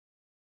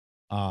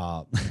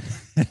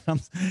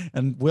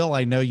 and Will,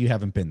 I know you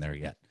haven't been there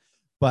yet,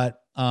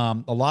 but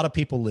a lot of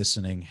people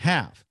listening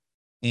have.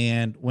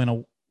 And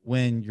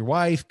when your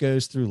wife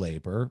goes through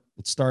labor,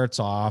 it starts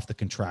off, the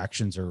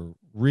contractions are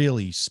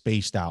really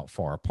spaced out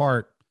far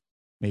apart.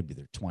 Maybe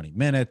they're 20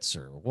 minutes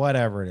or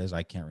whatever it is.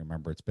 I can't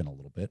remember. It's been a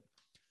little bit.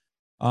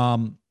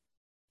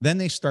 Then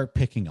they start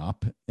picking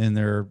up and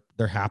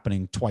they're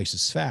happening twice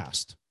as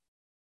fast.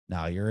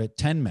 Now you're at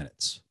 10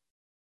 minutes.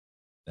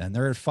 Then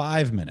they're at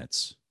 5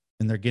 minutes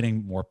and they're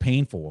getting more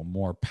painful,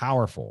 more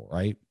powerful,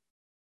 right?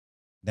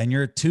 Then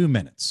you're at 2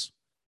 minutes.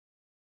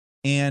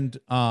 And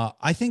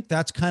I think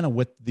that's kind of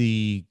what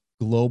the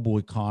global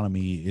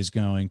economy is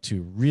going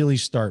to really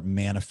start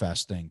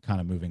manifesting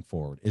kind of moving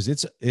forward is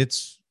it's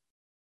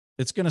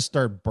going to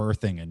start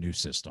birthing a new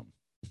system.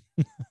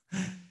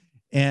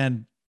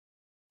 And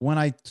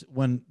what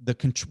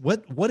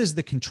is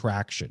the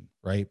contraction,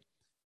 right?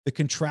 The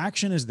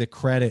contraction is the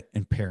credit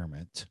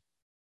impairment,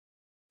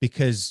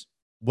 because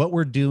what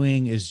we're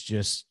doing is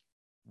just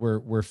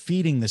we're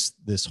feeding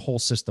this whole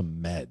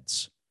system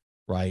meds,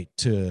 right?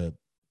 To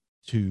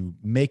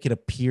make it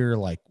appear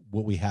like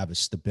what we have is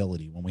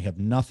stability when we have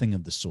nothing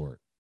of the sort.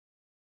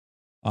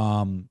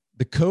 The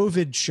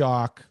COVID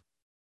shock,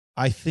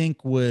 I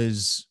think,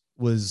 was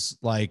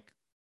like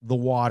the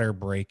water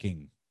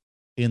breaking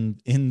in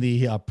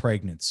the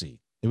pregnancy.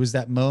 It was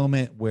that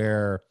moment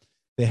where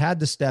they had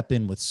to step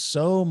in with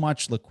so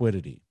much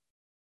liquidity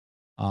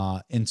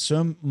and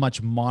so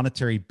much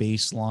monetary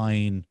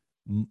baseline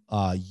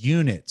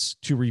units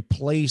to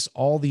replace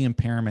all the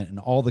impairment and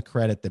all the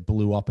credit that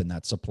blew up in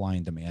that supply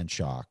and demand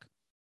shock.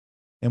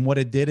 And what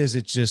it did is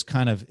it just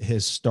kind of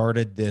has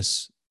started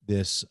these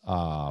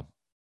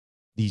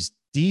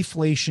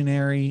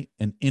deflationary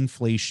and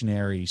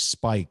inflationary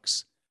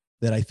spikes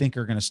that I think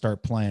are going to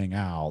start playing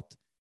out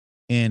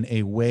in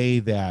a way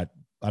that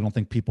I don't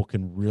think people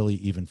can really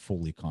even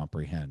fully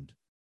comprehend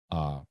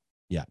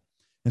yet.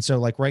 And so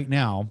like right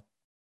now,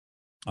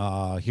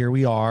 here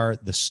we are,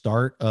 the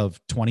start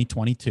of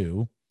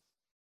 2022,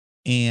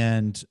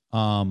 and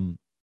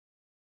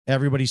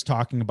everybody's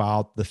talking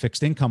about the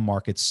fixed income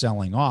market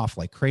selling off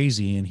like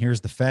crazy. And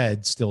here's the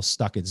Fed still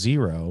stuck at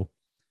zero.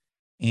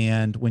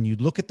 And when you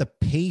look at the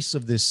pace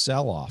of this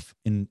sell-off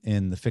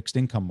in the fixed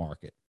income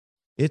market,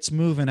 it's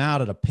moving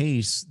out at a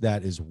pace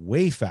that is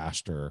way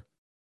faster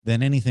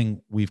than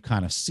anything we've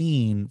kind of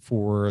seen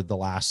for the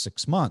last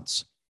 6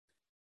 months.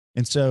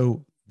 And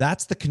so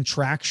that's the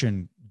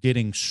contraction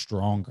getting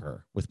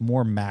stronger with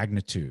more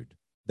magnitude,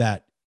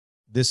 that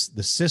the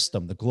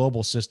system, the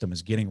global system,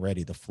 is getting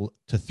ready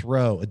to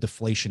throw a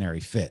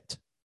deflationary fit.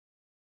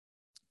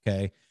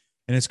 Okay.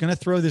 And it's going to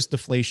throw this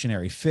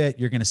deflationary fit.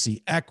 You're going to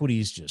see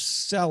equities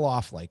just sell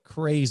off like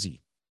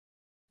crazy.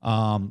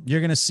 You're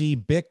going to see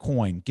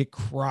Bitcoin get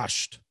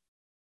crushed,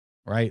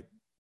 right?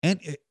 And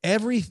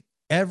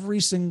every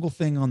single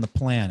thing on the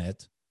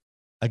planet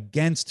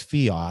against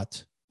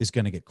fiat is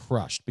going to get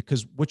crushed,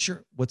 because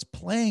what's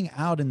playing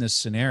out in this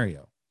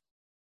scenario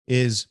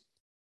is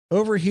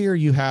over here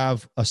you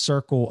have a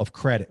circle of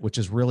credit, which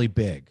is really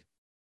big,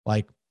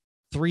 like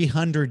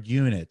 300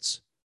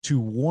 units to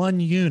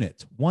 1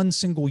 unit, one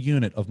single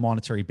unit of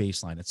monetary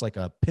baseline. It's like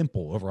a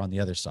pimple over on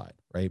the other side,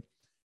 right?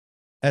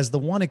 As the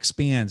one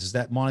expands, as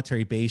that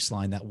monetary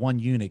baseline, that 1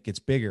 unit gets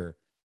bigger,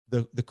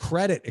 the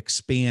credit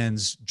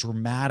expands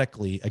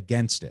dramatically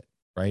against it,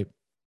 right?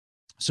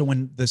 So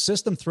when the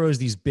system throws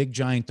these big,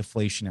 giant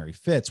deflationary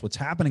fits, what's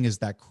happening is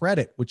that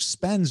credit, which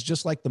spends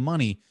just like the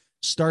money,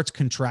 starts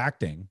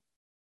contracting.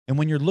 And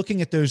when you're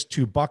looking at those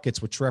 2 buckets,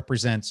 which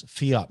represents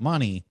fiat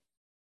money,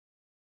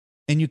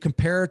 and you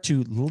compare it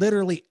to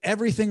literally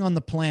everything on the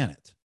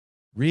planet,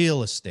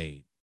 real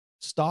estate,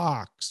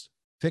 stocks,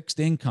 fixed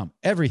income,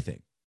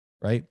 everything,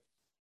 right?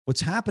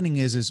 What's happening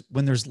is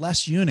when there's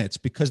less units,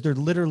 because they're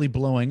literally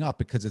blowing up,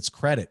 because it's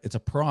credit, it's a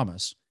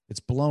promise, it's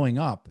blowing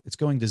up, it's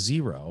going to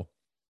zero.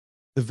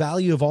 The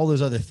value of all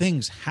those other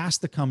things has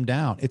to come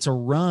down. It's a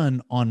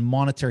run on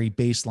monetary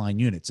baseline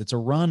units. It's a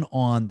run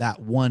on that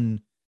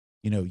 1,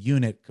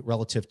 unit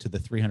relative to the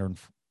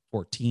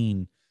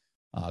 314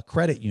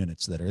 credit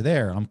units that are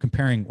there. I'm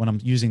comparing, when I'm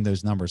using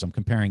those numbers, I'm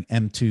comparing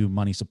M2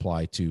 money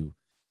supply to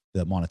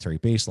the monetary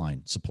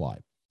baseline supply.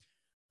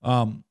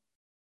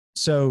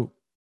 So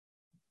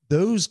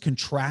those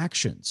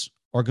contractions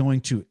are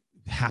going to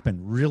happen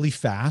really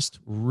fast,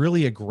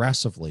 really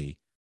aggressively,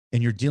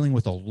 and you're dealing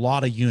with a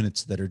lot of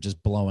units that are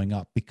just blowing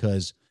up,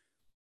 because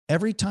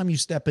every time you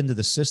step into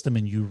the system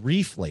and you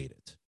reflate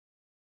it,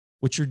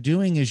 what you're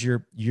doing is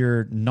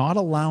you're not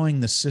allowing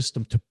the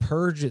system to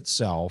purge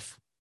itself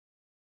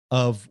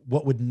of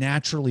what would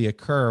naturally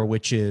occur,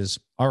 which is,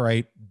 all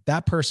right,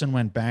 that person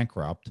went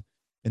bankrupt,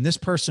 and this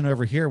person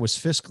over here was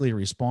fiscally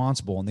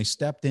responsible, and they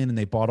stepped in and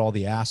they bought all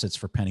the assets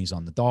for pennies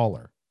on the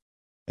dollar.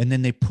 And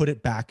then they put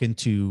it back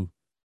into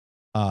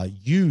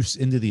use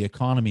into the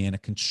economy in a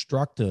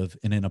constructive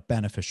and in a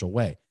beneficial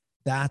way.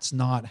 That's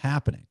not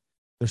happening.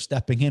 They're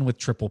stepping in with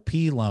triple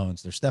P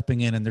loans. They're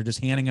stepping in and they're just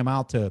handing them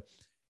out to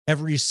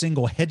every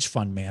single hedge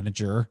fund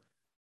manager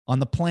on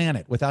the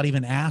planet without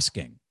even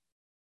asking,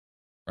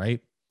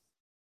 right?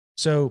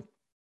 So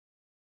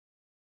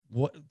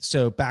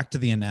back to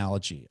the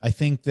analogy. I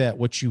think that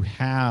what you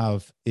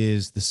have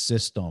is the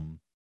system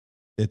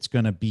that's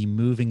going to be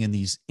moving in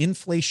these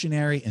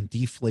inflationary and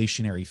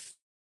deflationary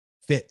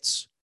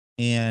fits,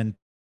 and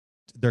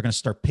they're going to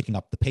start picking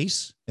up the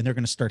pace, and they're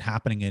going to start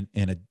happening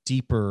in a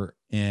deeper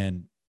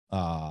and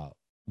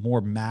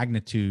more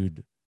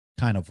magnitude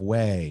kind of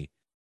way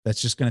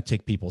that's just going to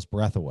take people's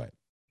breath away.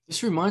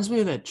 This reminds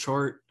me of that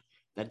chart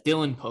that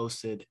Dylan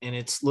posted, and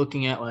it's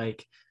looking at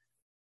like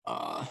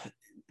uh,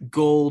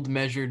 gold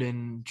measured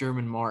in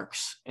German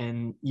marks,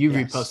 and you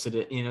Yes. reposted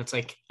it. It's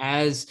like,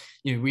 as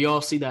we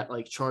all see that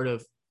like chart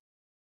of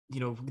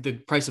the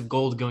price of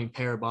gold going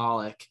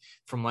parabolic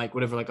from like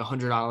whatever, like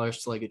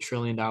 $100 to like $1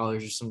 trillion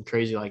or something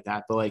crazy like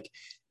that. But like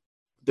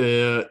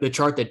the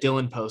chart that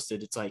Dylan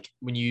posted, it's like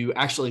when you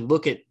actually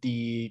look at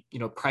the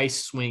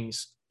price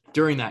swings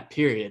during that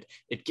period,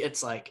 it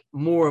gets like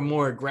more and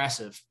more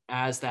aggressive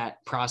as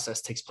that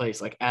process takes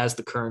place, like as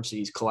the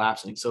currency is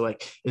collapsing. So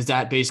like, is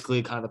that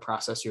basically kind of the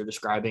process you're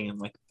describing in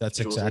like That's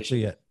visualization?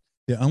 exactly it.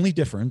 The only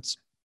difference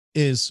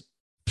is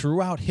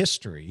throughout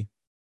history,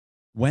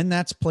 when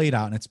that's played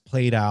out, and it's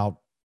played out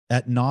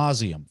at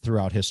nauseum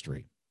throughout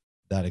history,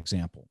 that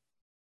example.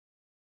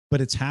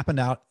 But it's happened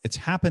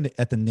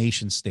at the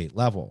nation state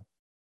level.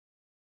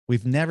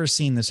 We've never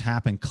seen this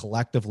happen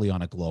collectively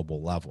on a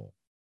global level.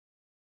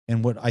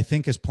 And what I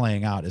think is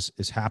playing out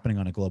is happening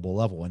on a global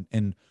level.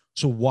 And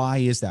so why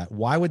is that?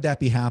 Why would that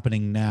be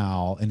happening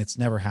now? And it's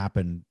never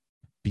happened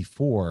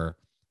before.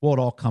 Well, it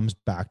all comes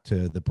back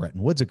to the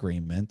Bretton Woods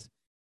Agreement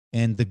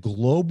and the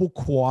global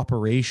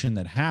cooperation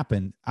that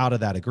happened out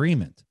of that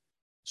agreement.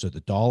 So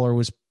the dollar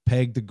was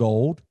pegged to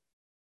gold,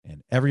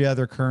 and every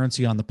other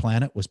currency on the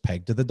planet was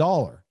pegged to the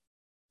dollar.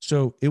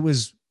 So it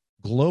was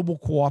global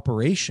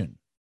cooperation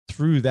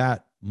through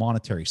that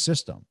monetary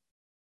system.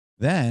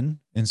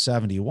 Then in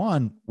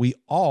 71, we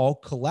all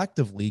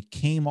collectively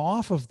came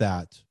off of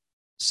that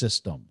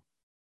system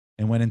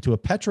and went into a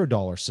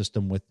petrodollar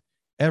system with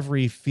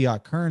every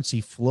fiat currency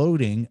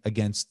floating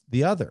against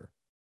the other.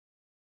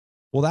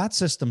 Well, that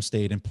system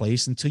stayed in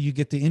place until you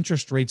get the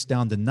interest rates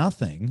down to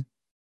nothing,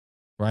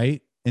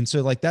 right? And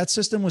so like that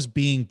system was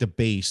being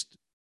debased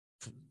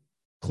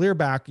clear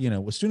back,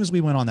 as soon as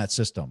we went on that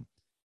system,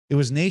 it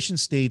was nation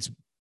states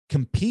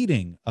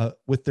competing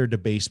with their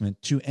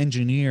debasement to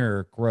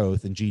engineer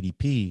growth and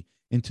GDP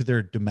into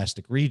their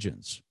domestic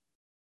regions.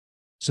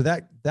 So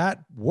that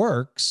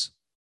works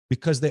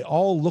because they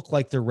all look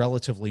like they're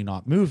relatively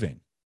not moving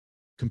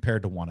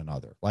compared to one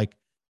another. Like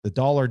the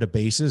dollar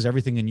debases,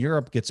 everything in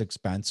Europe gets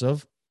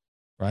expensive,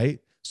 right?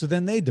 So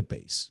then they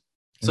debase.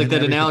 It's like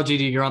that analogy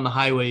to you're on the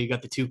highway, you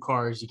got the two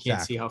cars, you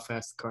can't see how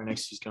fast the car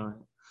next to you is going.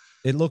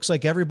 It looks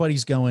like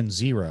everybody's going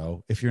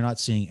zero if you're not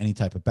seeing any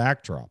type of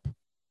backdrop.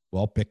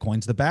 Well,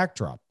 Bitcoin's the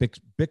backdrop.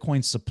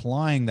 Bitcoin's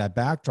supplying that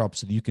backdrop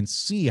so that you can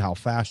see how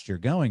fast you're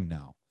going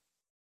now.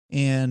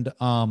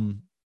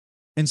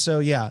 And so,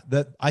 yeah,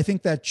 I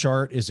think that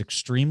chart is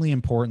extremely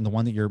important. The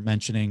one that you're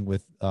mentioning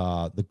with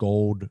the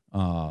gold,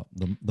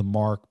 the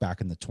mark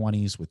back in the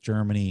 20s with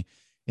Germany,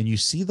 and you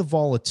see the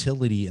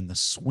volatility and the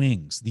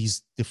swings,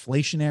 these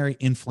deflationary,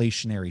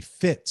 inflationary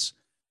fits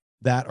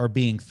that are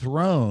being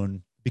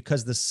thrown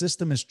because the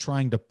system is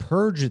trying to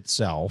purge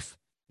itself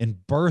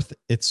and birth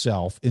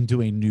itself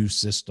into a new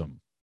system.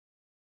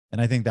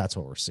 And I think that's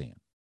what we're seeing.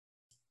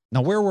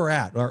 Now, where we're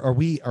at, are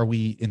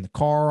we in the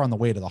car on the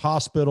way to the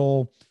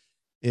hospital?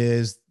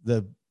 Is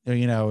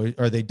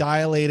are they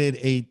dilated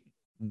 8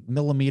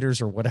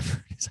 millimeters or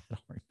whatever it is? I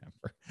don't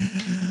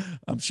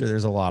remember. I'm sure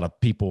there's a lot of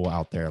people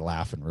out there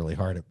laughing really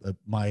hard at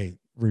my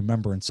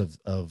remembrance of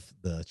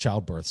the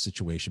childbirth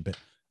situation. But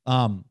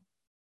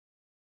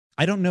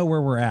I don't know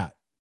where we're at.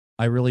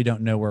 I really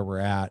don't know where we're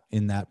at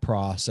in that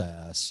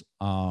process.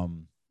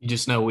 You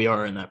just know we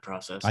are in that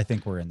process. I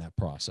think we're in that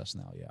process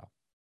now. Yeah.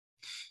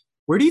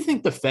 Where do you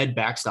think the Fed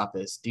backstop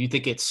is? Do you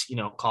think it's,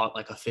 call it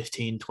like a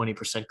 15,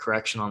 20%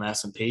 correction on the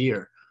S&P,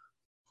 or?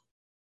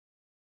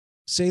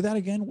 Say that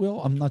again,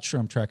 Will. I'm not sure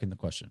I'm tracking the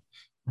question.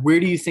 Where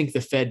do you think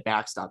the Fed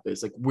backstop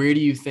is? Like, where do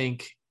you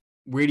think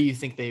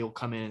they will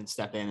come in and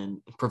step in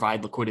and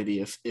provide liquidity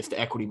if the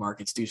equity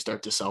markets do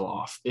start to sell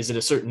off? Is it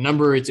a certain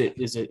number? Is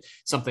it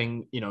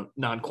something,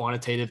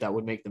 non-quantitative that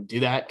would make them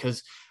do that?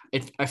 Because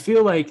I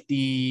feel like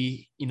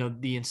the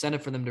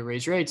incentive for them to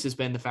raise rates has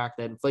been the fact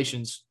that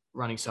inflation's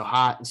running so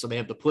hot. And so they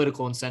have the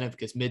political incentive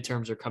because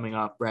midterms are coming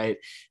up, right?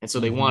 And so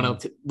they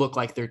want to look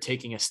like they're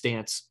taking a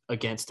stance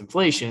against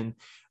inflation.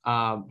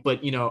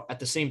 But, at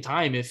the same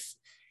time, if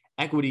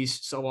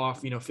equities sell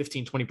off,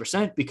 15,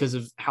 20% because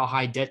of how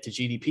high debt to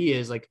GDP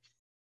is, like,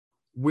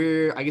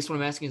 I guess what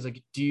I'm asking is,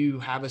 like, do you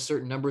have a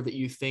certain number that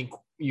you think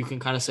you can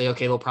kind of say,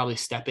 okay, they'll probably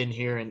step in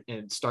here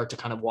and start to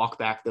kind of walk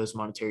back those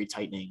monetary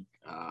tightening,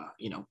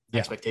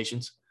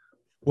 expectations?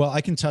 Well,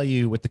 I can tell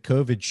you with the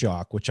COVID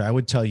shock, which I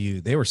would tell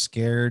you they were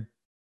scared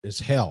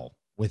as hell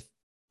with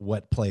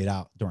what played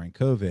out during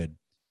COVID.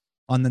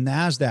 On the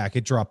NASDAQ,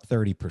 it dropped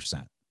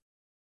 30%.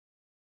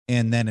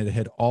 And then it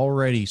had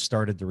already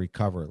started to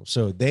recover.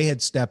 So they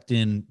had stepped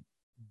in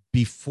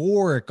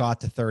before it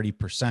got to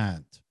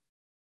 30%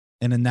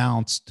 and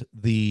announced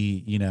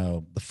the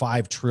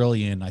 5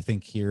 trillion, I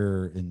think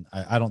here, and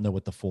I don't know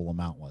what the full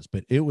amount was,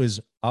 but it was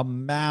a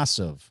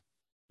massive.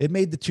 It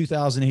made the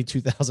 2008,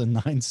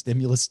 2009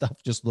 stimulus stuff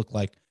just look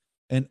like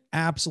an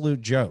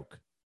absolute joke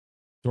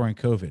during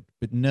COVID,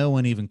 but no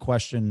one even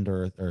questioned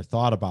or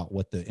thought about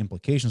what the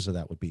implications of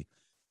that would be.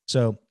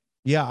 So,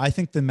 yeah, I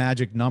think the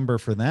magic number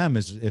for them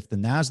is if the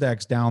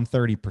NASDAQ's down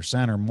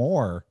 30% or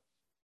more,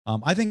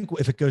 I think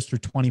if it goes through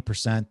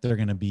 20%, they're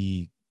going to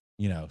be,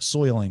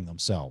 soiling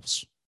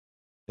themselves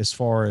as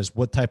far as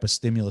what type of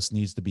stimulus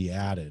needs to be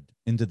added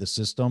into the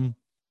system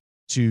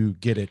to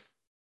get it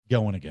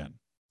going again.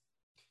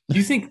 Do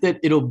you think that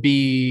it'll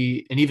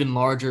be an even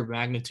larger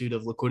magnitude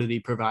of liquidity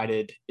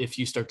provided if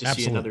you start to see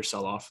Absolutely. another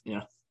sell off?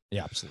 Yeah.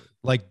 Yeah, absolutely.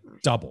 Like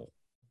double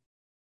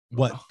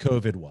what Wow.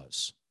 COVID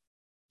was.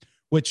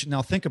 Which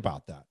now think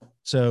about that.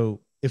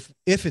 So if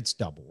it's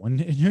double, and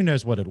who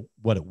knows what it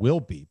will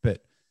be,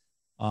 but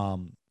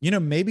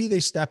maybe they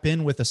step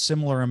in with a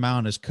similar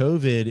amount as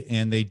COVID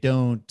and they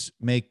don't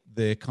make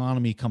the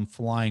economy come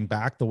flying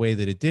back the way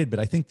that it did. But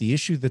I think the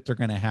issue that they're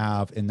going to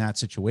have in that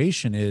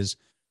situation is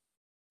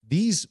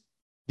these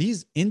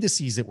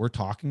indices that we're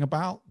talking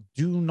about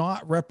do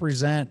not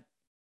represent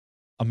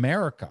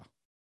America,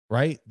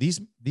 right?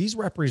 These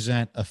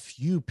represent a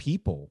few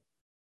people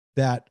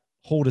that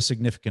hold a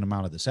significant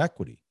amount of this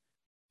equity.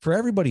 For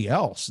everybody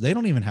else, they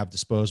don't even have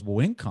disposable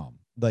income.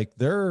 Like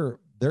their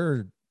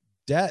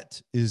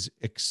debt is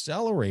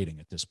accelerating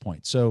at this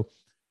point. So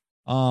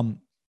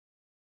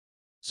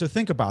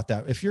think about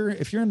that. If you're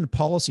in the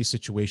policy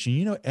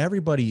situation,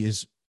 everybody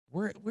is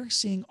we're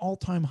seeing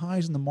all-time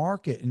highs in the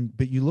market,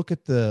 but you look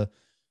at the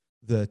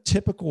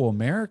typical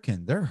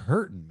American, they're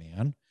hurting,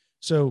 man.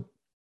 So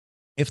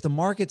if the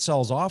market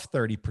sells off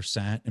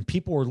 30% and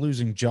people are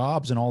losing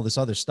jobs and all this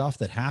other stuff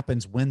that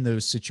happens when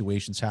those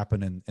situations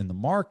happen in the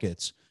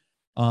markets,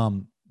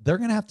 they're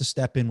going to have to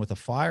step in with a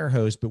fire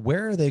hose. But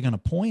where are they going to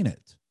point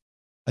it?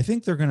 I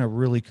think they're going to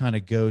really kind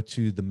of go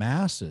to the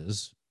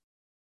masses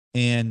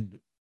and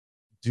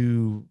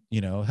do,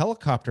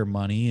 helicopter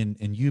money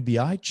and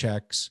UBI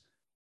checks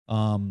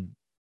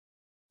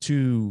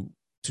to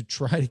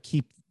try to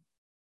keep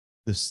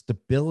the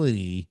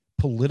stability,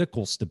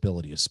 political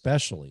stability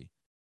especially,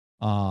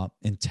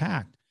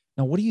 intact.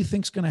 Now, what do you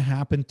think is going to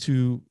happen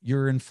to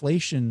your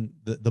inflation,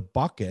 the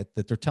bucket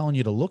that they're telling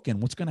you to look in?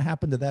 What's going to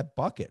happen to that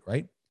bucket,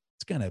 right?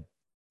 It's going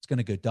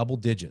to go double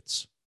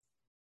digits.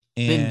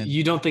 Then And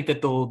you don't think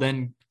that they'll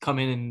then come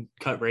in and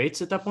cut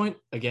rates at that point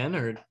again,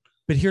 or?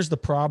 but here's the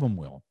problem,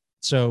 Will.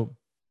 So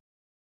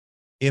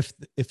if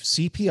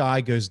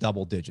CPI goes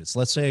double digits,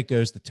 let's say it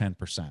goes to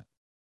 10%,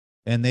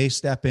 and they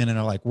step in and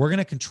are like, we're going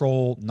to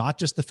control not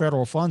just the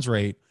federal funds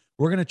rate,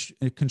 we're going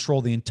to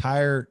control the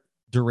entire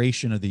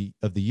duration of the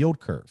yield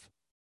curve,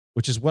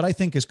 which is what I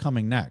think is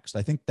coming next.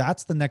 I think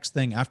that's the next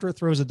thing after it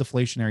throws a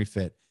deflationary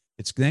fit.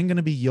 It's then going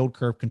to be yield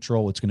curve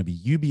control. It's going to be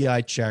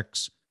UBI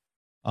checks.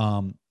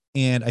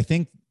 And I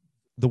think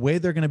the way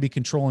they're going to be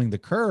controlling the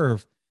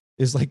curve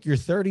is like your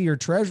 30-year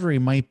treasury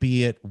might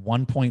be at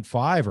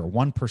 1.5 or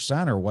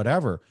 1% or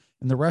whatever.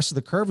 And the rest of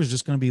the curve is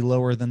just going to be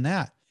lower than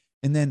that.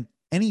 And then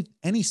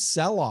any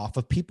sell-off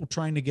of people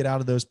trying to get out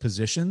of those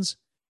positions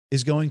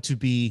is going to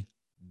be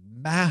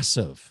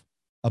massive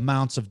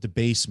amounts of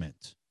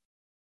debasement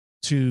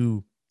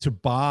to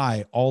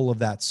buy all of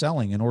that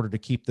selling in order to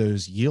keep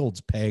those yields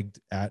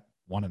pegged at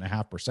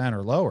 1.5%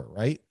 or lower,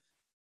 right?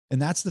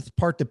 And that's the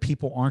part that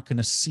people aren't going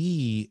to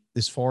see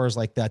as far as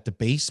like that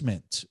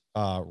debasement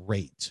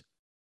rate.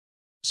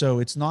 So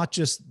it's not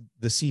just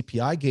the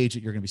CPI gauge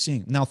that you're going to be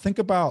seeing. Now think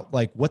about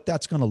like what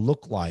that's going to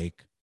look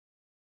like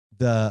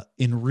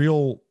in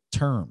real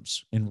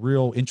terms, in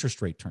real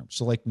interest rate terms.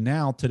 So like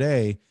now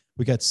today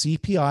we got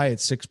CPI at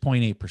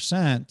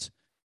 6.8%.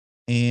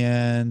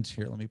 And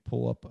here, let me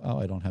pull up. Oh,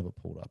 I don't have it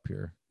pulled up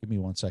here. Give me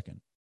 1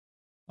 second.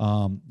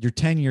 Your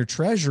 10-year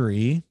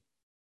treasury,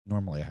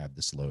 normally I have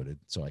this loaded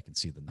so I can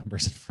see the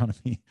numbers in front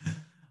of me.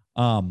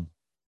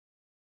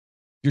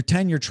 Your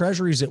 10-year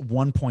treasury is at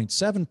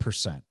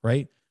 1.7%,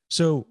 right?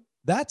 So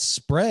that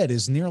spread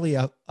is nearly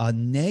a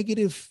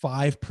negative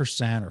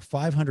 5% or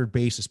 500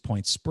 basis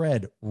point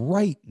spread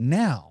right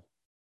now,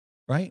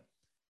 right?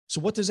 So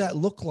what does that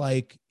look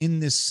like in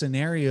this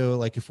scenario?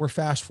 Like if we're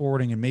fast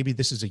forwarding and maybe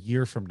this is a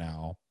year from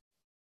now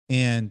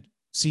and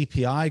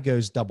CPI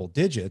goes double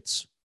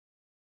digits,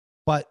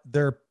 but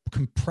they're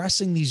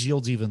compressing these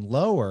yields even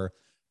lower,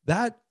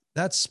 that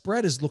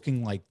spread is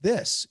looking like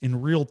this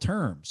in real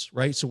terms,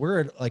 right? So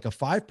we're at like a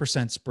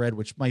 5% spread,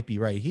 which might be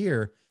right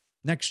here.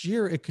 Next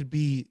year, it could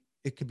be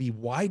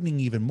widening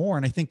even more.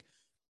 And I think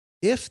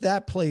if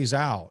that plays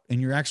out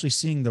and you're actually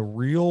seeing the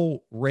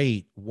real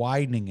rate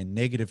widening in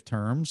negative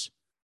terms,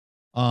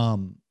 I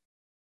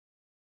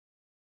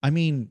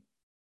mean,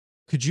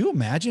 could you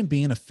imagine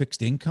being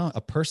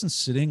a person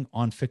sitting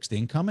on fixed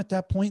income at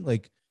that point?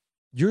 Like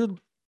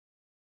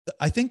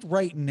I think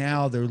right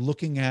now they're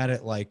looking at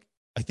it like,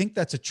 I think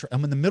that's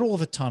I'm in the middle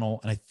of a tunnel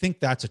and I think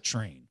that's a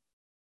train,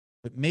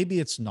 but maybe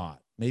it's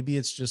not. Maybe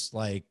it's just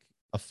like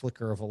a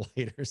flicker of a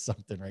light or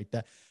something like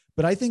that.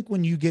 But I think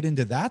when you get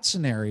into that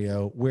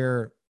scenario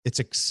where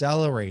it's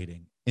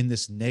accelerating in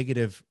this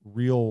negative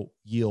real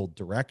yield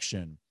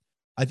direction,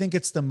 I think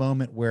it's the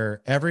moment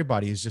where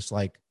everybody is just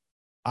like,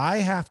 I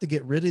have to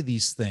get rid of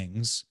these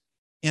things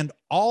and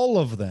all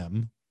of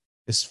them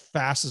as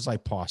fast as I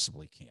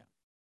possibly can.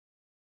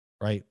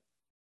 Right.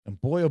 And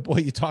boy, oh boy,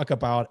 you talk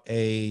about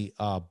a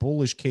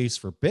bullish case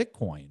for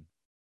Bitcoin.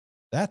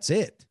 That's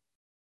it.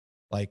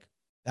 Like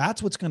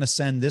That's what's going to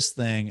send this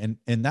thing.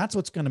 And that's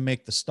what's going to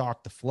make the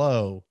stock to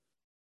flow.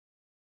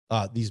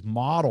 These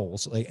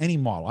models, like any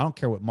model, I don't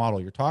care what model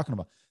you're talking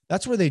about.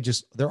 That's where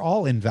they're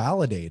all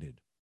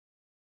invalidated.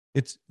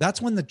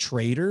 That's when the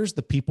traders,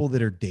 the people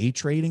that are day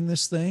trading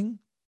this thing,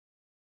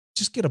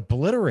 just get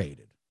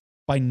obliterated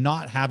by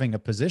not having a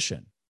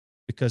position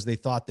because they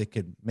thought they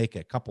could make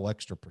a couple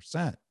extra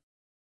percent.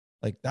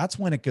 Like that's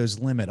when it goes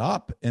limit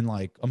up and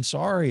like, I'm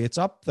sorry, it's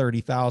up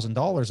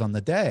 $30,000 on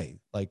the day.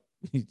 Like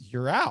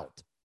you're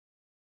out.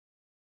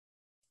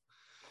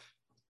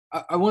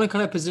 I want to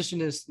kind of position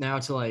this now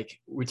to like,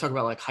 we talk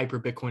about like hyper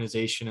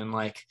Bitcoinization and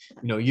like,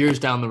 years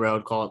down the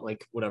road, call it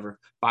like whatever,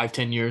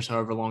 5-10 years,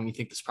 however long you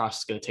think this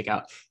process is going to take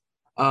out.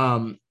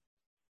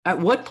 At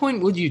what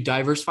point would you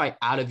diversify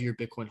out of your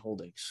Bitcoin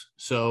holdings?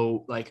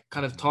 So like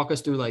kind of talk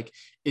us through like,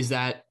 is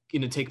that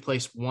going to take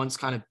place once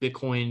kind of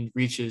Bitcoin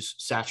reaches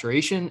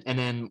saturation? And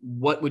then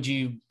what would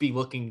you be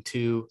looking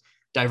to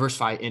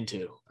diversify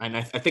into? And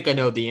I think I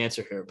know the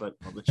answer here, but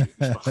I'll let you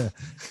respond.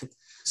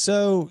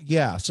 So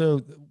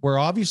we're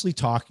obviously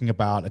talking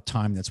about a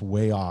time that's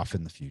way off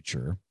in the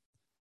future.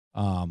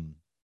 And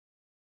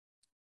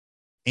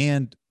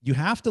you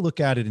have to look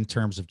at it in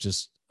terms of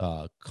just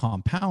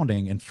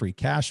compounding and free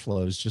cash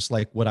flows, just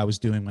like what I was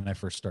doing when I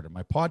first started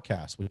my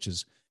podcast, which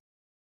is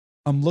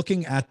I'm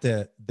looking at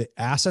the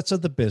assets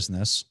of the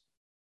business,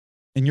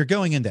 and you're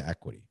going into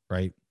equity,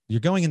 right? You're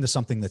going into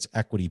something that's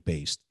equity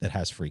based that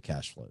has free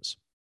cash flows,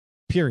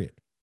 period.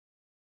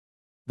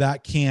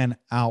 That can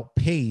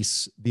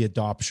outpace the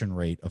adoption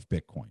rate of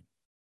Bitcoin.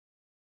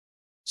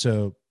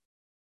 So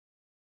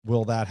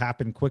will that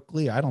happen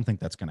quickly? I don't think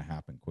that's going to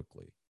happen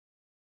quickly.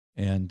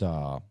 And,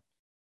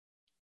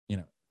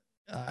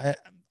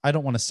 I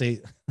don't want to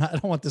say, I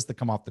don't want this to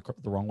come off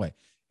the wrong way.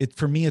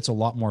 For me, it's a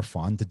lot more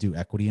fun to do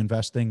equity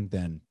investing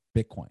than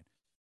Bitcoin.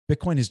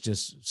 Bitcoin is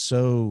just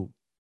so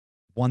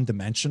one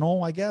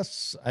dimensional, I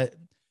guess.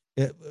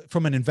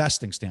 From an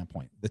investing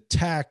standpoint, the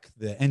tech,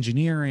 the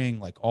engineering,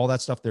 like all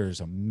that stuff, there's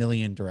a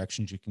million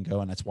directions you can go.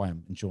 And that's why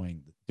I'm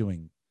enjoying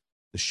doing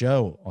the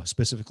show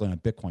specifically on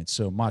Bitcoin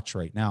so much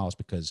right now, is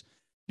because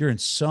you're in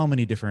so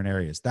many different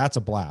areas. That's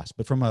a blast.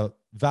 But from a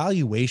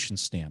valuation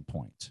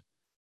standpoint,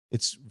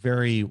 it's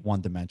very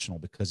one dimensional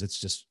because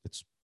it's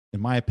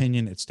in my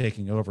opinion, it's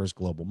taking over as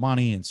global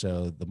money. And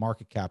so the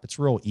market cap, it's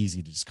real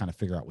easy to just kind of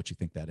figure out what you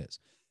think that is.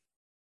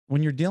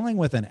 When you're dealing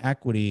with an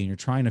equity and you're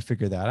trying to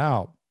figure that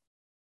out,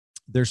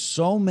 there's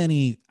so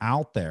many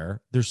out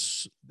there.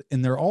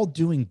 And they're all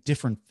doing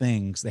different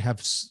things. They have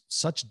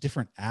such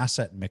different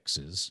asset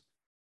mixes.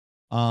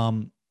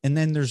 And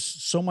then there's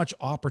so much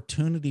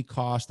opportunity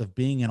cost of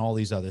being in all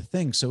these other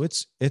things. So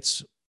it's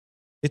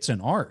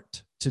an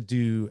art to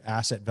do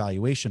asset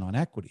valuation on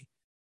equity.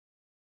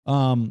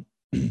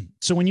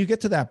 So when you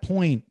get to that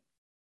point,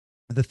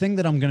 the thing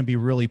that I'm going to be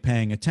really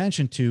paying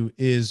attention to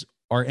is,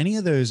 are any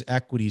of those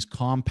equities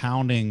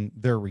compounding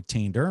their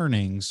retained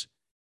earnings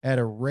at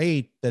a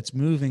rate that's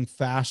moving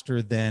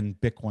faster than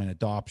Bitcoin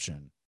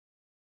adoption?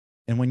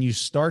 And when you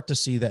start to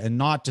see that, and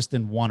not just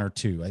in one or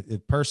two, a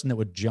person that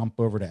would jump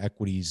over to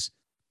equities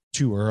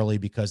too early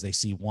because they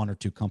see one or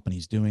two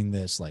companies doing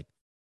this, like,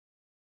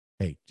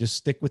 hey, just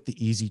stick with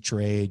the easy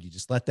trade. You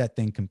just let that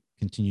thing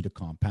continue to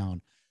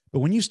compound. But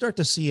when you start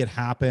to see it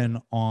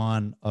happen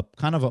on a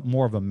kind of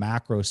more of a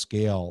macro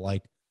scale,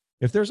 like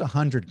if there's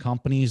 100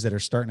 companies that are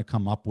starting to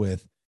come up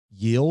with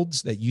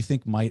yields that you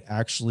think might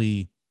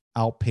actually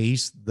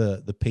outpace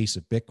the pace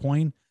of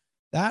Bitcoin,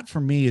 that for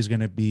me is going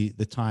to be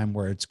the time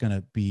where it's going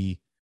to be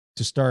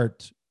to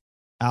start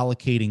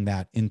allocating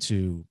that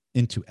into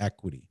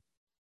equity.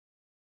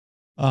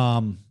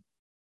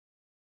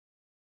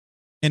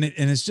 And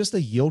it's just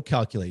a yield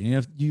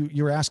calculator.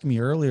 You were asking me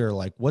earlier,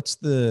 like, what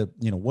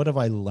have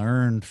I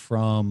learned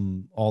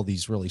from all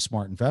these really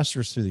smart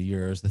investors through the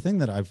years? The thing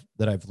that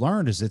I've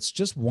learned is it's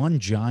just one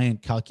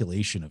giant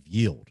calculation of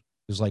yield.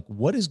 It's like,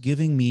 what is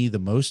giving me the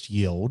most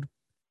yield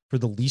for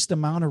the least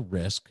amount of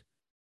risk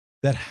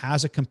that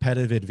has a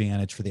competitive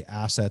advantage for the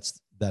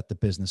assets that the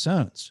business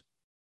owns?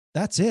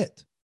 That's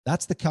it.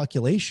 That's the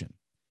calculation.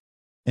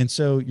 And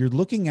so you're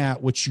looking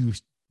at what you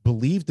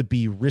believe to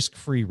be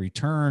risk-free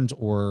returns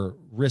or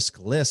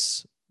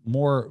riskless,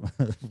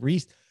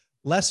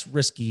 less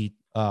risky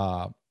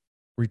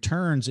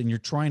returns, and you're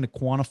trying to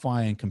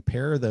quantify and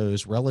compare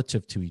those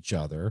relative to each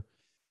other.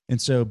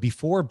 And so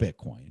before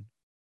Bitcoin,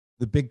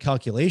 the big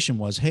calculation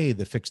was, hey,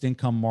 the fixed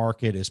income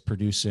market is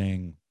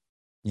producing,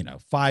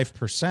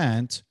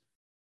 5%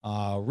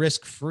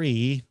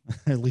 risk-free,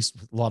 at least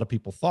a lot of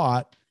people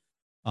thought,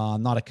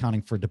 not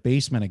accounting for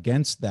debasement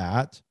against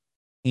that.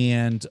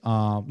 And,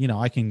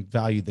 I can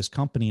value this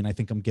company and I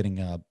think I'm getting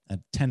a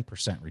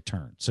 10%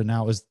 return. So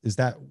now is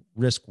that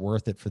risk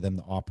worth it for them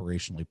to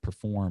operationally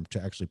perform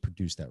to actually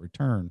produce that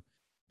return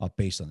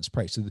based on this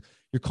price? So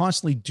you're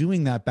constantly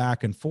doing that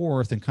back and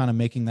forth and kind of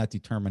making that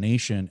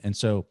determination. And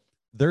so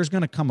there's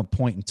going to come a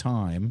point in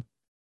time,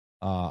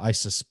 I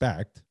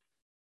suspect,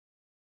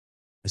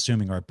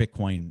 assuming our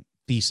Bitcoin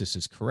thesis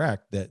is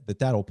correct,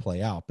 that'll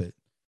play out. But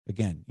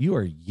again, you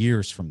are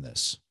years from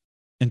this.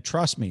 And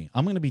trust me,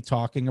 I'm going to be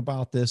talking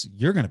about this.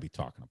 You're going to be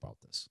talking about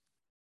this.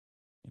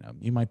 You know,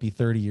 you might be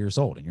 30 years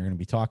old and you're going to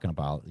be talking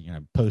about, you know,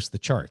 post the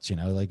charts, you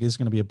know, like it's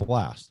going to be a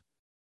blast.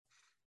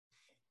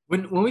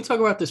 When we talk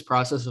about this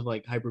process of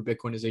like hyper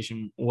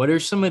Bitcoinization, what are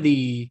some of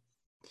the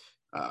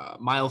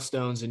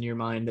milestones in your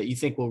mind that you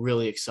think will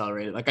really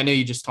accelerate it? Like I know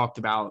you just talked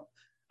about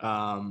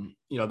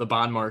you know, the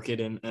bond market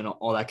and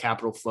all that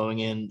capital flowing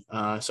in.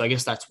 So I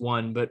guess that's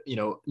one, but you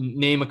know,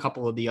 name a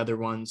couple of the other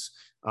ones,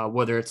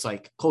 whether it's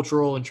like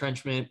cultural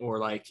entrenchment or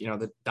like, you know,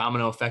 the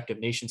domino effect of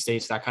nation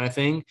states, that kind of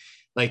thing.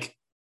 Like,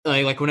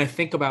 like when I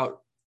think about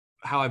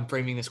how I'm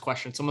framing this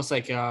question, it's almost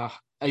like I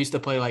used to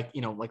play like,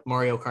 you know, like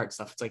Mario Kart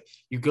stuff. It's like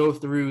you go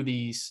through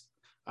these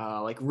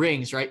like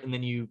rings, right? And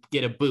then you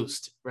get a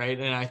boost, right?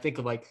 And I think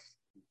of like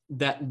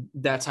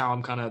that's how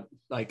I'm kind of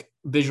like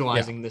Yeah.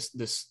 visualizing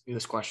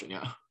this question.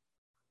 Yeah.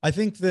 I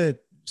think that,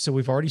 so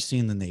we've already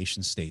seen the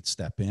nation state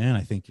step in.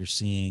 I think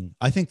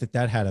that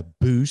that had a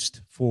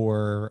boost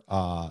for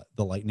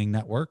the Lightning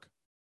Network.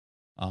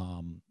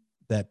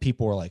 That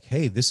people were like,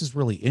 hey, this is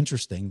really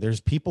interesting.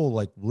 There's people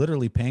like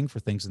literally paying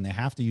for things and they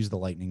have to use the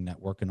Lightning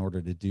Network in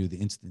order to do the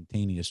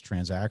instantaneous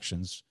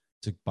transactions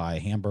to buy a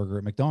hamburger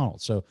at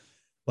McDonald's. So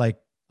like,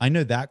 I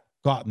know that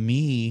got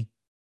me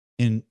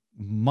in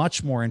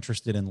much more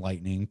interested in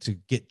Lightning to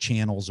get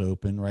channels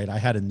open, right? I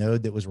had a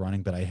node that was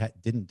running, but I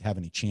didn't have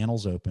any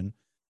channels open.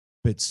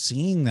 But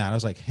seeing that, I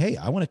was like, hey,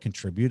 I want to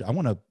contribute. I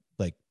want to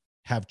like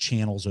have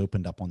channels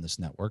opened up on this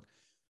network.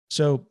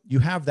 So you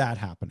have that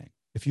happening.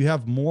 If you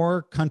have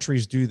more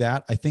countries do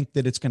that, I think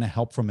that it's going to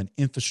help from an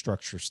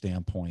infrastructure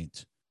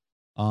standpoint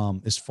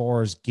as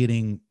far as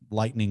getting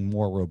Lightning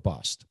more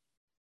robust.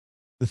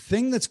 The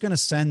thing that's going to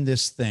send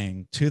this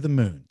thing to the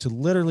moon, to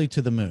literally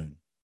to the moon,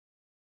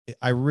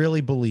 I really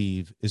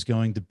believe is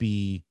going to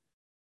be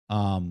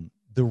the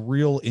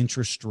real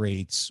interest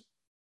rates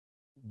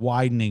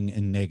widening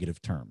in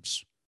negative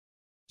terms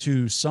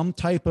to some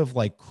type of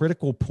like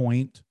critical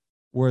point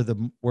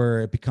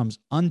where it becomes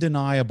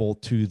undeniable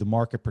to the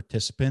market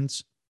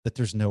participants that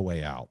there's no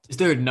way out. Is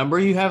there a number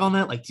you have on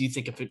that? Like, do you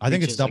think if it I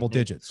think it's reaches double like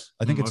digits.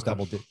 I think it's okay.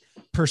 double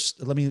digits.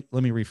 Let me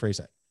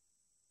rephrase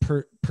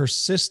that.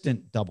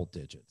 Persistent double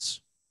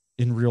digits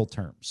in real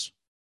terms.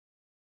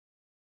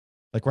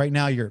 Like right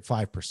now you're at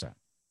 5%.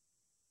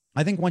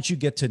 I think once you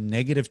get to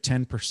negative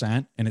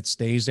 10% and it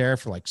stays there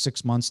for like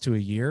 6 months to a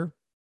year,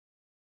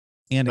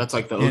 and That's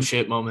like the oh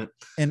shit moment.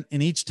 And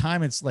each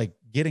time it's like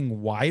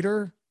getting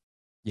wider.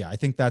 Yeah, I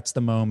think that's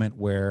the moment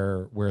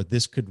where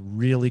this could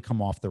really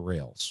come off the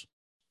rails.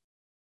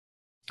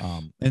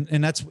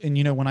 And that's, and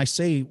you know, when I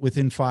say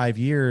within 5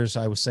 years,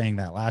 I was saying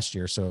that last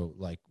year. So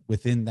like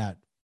within that,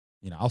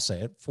 you know, I'll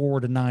say it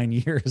 4 to 9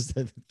 years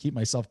to keep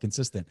myself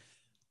consistent.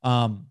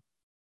 The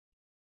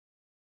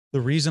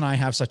reason I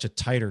have such a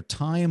tighter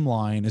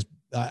timeline is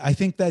I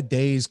think that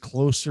day is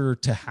closer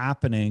to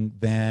happening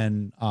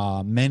than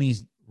many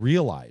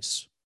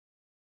realize,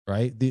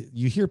 right?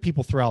 You hear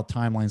people throw out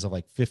timelines of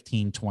like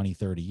 15, 20,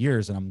 30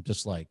 years. And I'm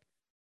just like,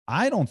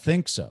 I don't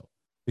think so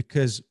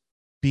because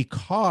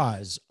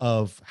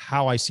of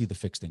how I see the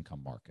fixed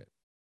income market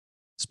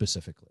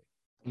specifically.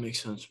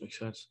 Makes sense. Makes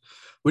sense.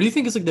 What do you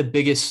think is like the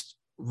biggest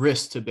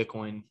risk to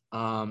Bitcoin?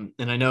 And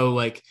I know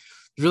like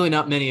there's really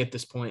not many at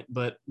this point,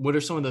 but what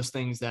are some of those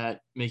things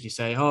that make you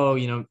say, oh,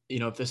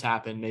 if this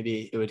happened,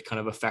 maybe it would kind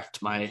of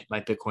affect my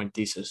Bitcoin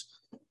thesis?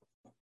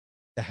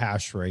 The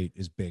hash rate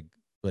is big,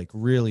 like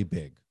really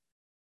big.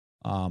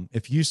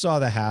 If you saw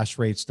the hash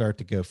rate start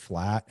to go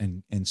flat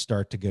and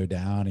start to go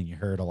down, and you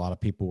heard a lot of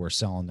people were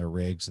selling their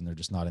rigs and they're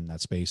just not in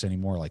that space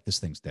anymore, like this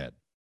thing's dead.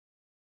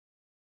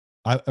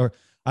 I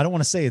don't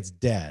want to say it's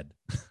dead.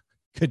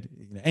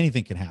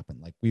 Anything can happen.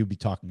 Like we would be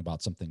talking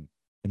about something,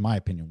 in my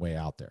opinion, way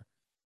out there.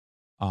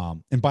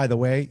 And by the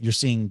way, you're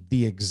seeing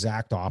the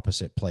exact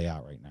opposite play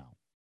out right now.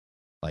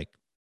 Like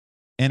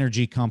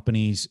energy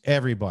companies,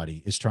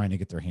 everybody is trying to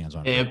get their hands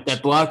on it.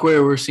 At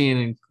Blockware, we're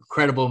seeing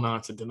incredible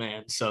amounts of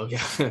demand. So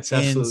yeah, it's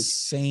absolutely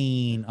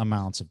insane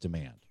amounts of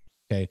demand.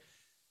 Okay.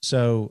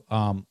 So,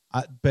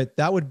 but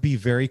that would be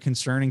very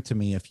concerning to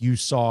me if you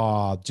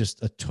saw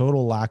just a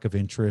total lack of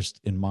interest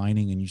in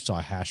mining and you saw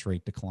hash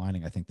rate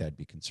declining. I think that'd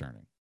be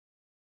concerning.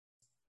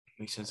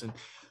 Makes sense.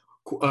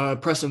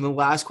 And Preston, the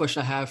last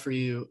question I have for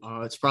you,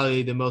 it's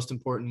probably the most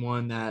important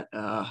one that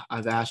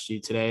I've asked you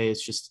today.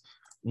 It's just,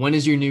 when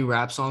is your new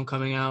rap song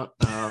coming out?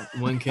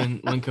 When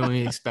can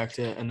we expect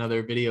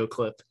another video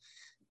clip?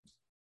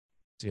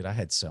 Dude, I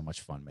had so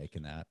much fun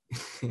making that.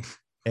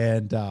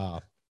 And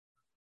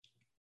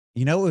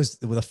you know,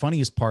 the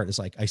funniest part is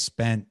like I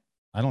spent,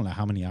 I don't know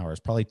how many hours,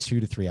 probably 2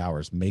 to 3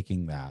 hours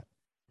making that.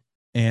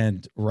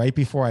 And right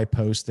before I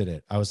posted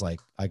it, I was like,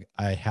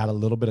 I had a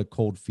little bit of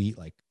cold feet,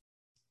 like,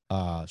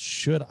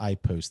 should I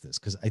post this?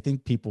 Because I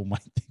think people might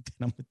think that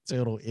I'm a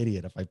total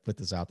idiot if I put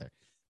this out there.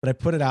 But I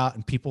put it out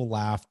and people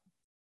laughed.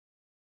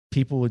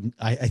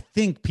 I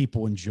think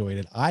people enjoyed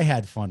it. I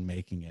had fun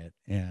making it.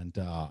 And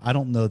I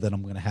don't know that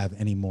I'm going to have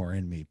any more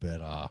in me,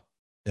 but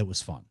it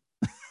was fun.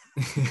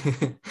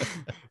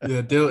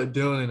 Yeah,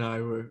 Dylan and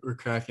I were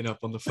cracking up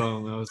on the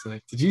phone. I was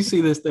like, "Did you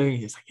see this thing?"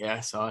 He's like, "Yeah, I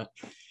saw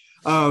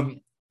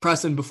it."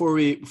 Preston, before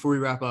we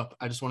wrap up,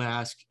 I just want to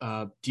ask,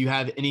 do you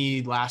have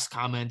any last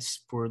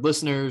comments for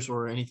listeners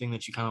or anything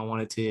that you kind of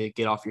wanted to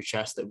get off your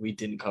chest that we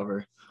didn't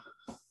cover?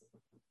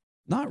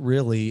 Not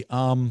really.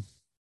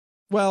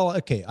 Well,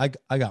 okay,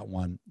 I got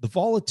one. The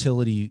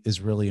volatility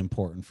is really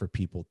important for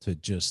people to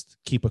just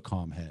keep a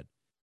calm head.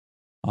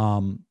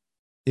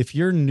 If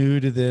you're new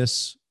to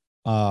this,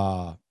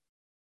 I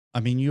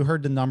mean, you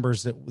heard the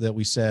numbers that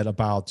we said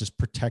about just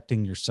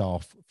protecting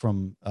yourself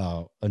from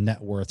a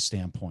net worth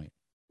standpoint,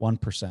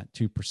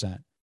 1%,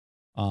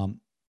 2%.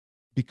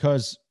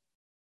 Because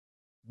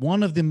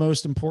one of the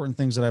most important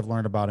things that I've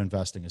learned about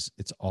investing is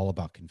it's all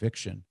about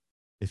conviction.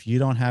 If you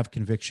don't have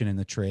conviction in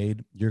the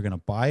trade, you're going to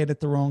buy it at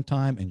the wrong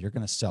time and you're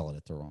going to sell it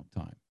at the wrong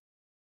time.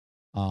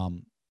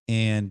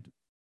 And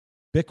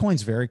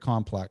Bitcoin's very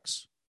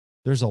complex.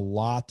 There's a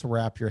lot to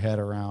wrap your head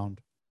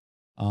around.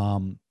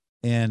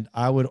 And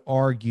I would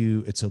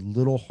argue it's a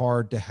little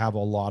hard to have a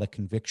lot of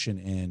conviction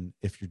in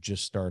if you're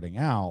just starting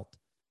out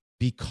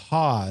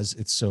because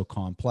it's so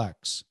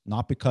complex,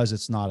 not because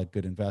it's not a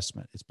good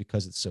investment. It's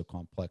because it's so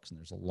complex and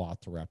there's a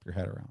lot to wrap your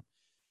head around.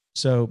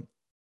 So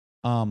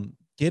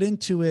get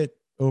into it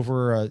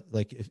over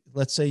like, if,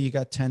 let's say you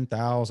got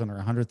 10,000 or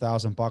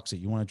 100,000 bucks that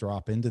you want to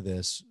drop into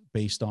this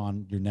based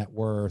on your net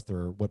worth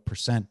or what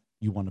percent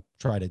you want to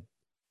try to.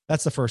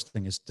 That's the first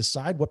thing, is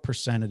decide what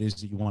percent it is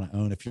that you want to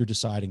own. If you're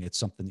deciding it's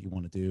something that you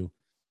want to do,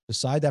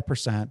 decide that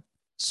percent,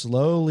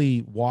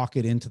 slowly walk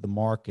it into the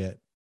market,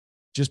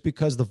 just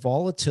because the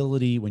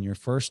volatility when you're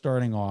first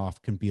starting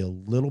off can be a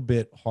little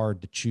bit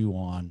hard to chew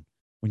on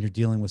when you're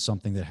dealing with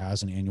something that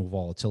has an annual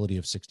volatility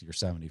of 60 or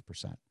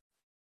 70%.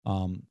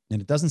 And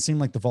it doesn't seem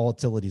like the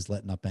volatility is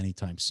letting up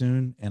anytime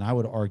soon. And I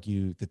would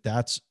argue that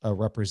that's a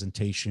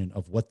representation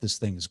of what this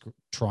thing is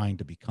trying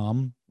to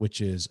become,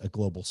 which is a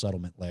global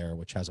settlement layer,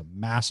 which has a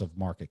massive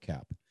market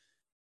cap.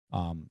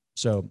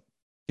 So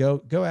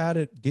go at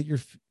it, get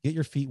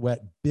your feet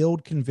wet,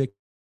 build conviction,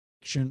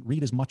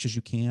 read as much as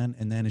you can.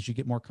 And then as you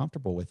get more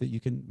comfortable with it,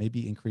 you can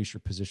maybe increase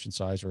your position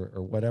size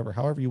or whatever,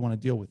 however you want to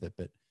deal with it.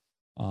 But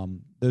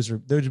those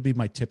would be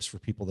my tips for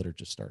people that are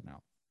just starting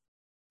out.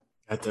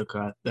 That's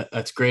okay.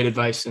 That's great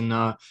advice. And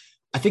I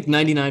think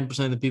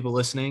 99% of the people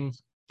listening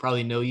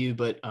probably know you,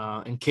 but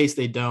in case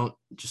they don't,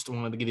 just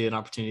wanted to give you an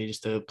opportunity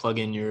just to plug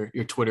in your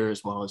Twitter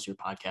as well as your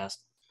podcast.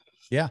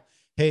 Yeah.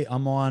 Hey,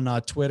 I'm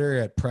on Twitter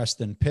at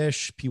Preston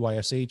Pysh,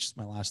 Pysh is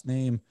my last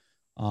name.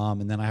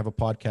 And then I have a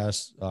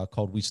podcast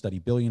called We Study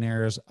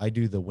Billionaires. I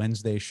do the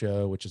Wednesday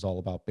show, which is all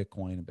about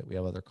Bitcoin, but we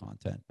have other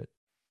content. But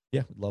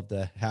yeah, we'd love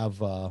to have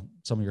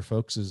some of your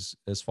folks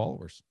as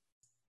followers.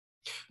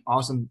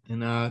 Awesome.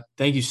 And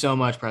thank you so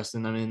much,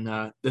 Preston. I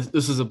mean,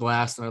 this is a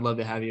blast, and I'd love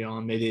to have you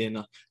on maybe in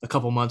a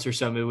couple months or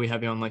so. Maybe we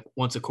have you on like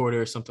once a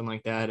quarter or something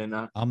like that. And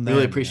I'm there,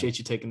 really appreciate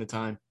you taking the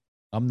time.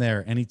 I'm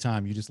there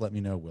anytime. You just let me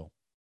know, Will.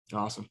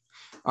 Awesome.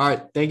 All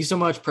right. Thank you so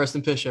much,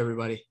 Preston Pysh,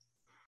 everybody.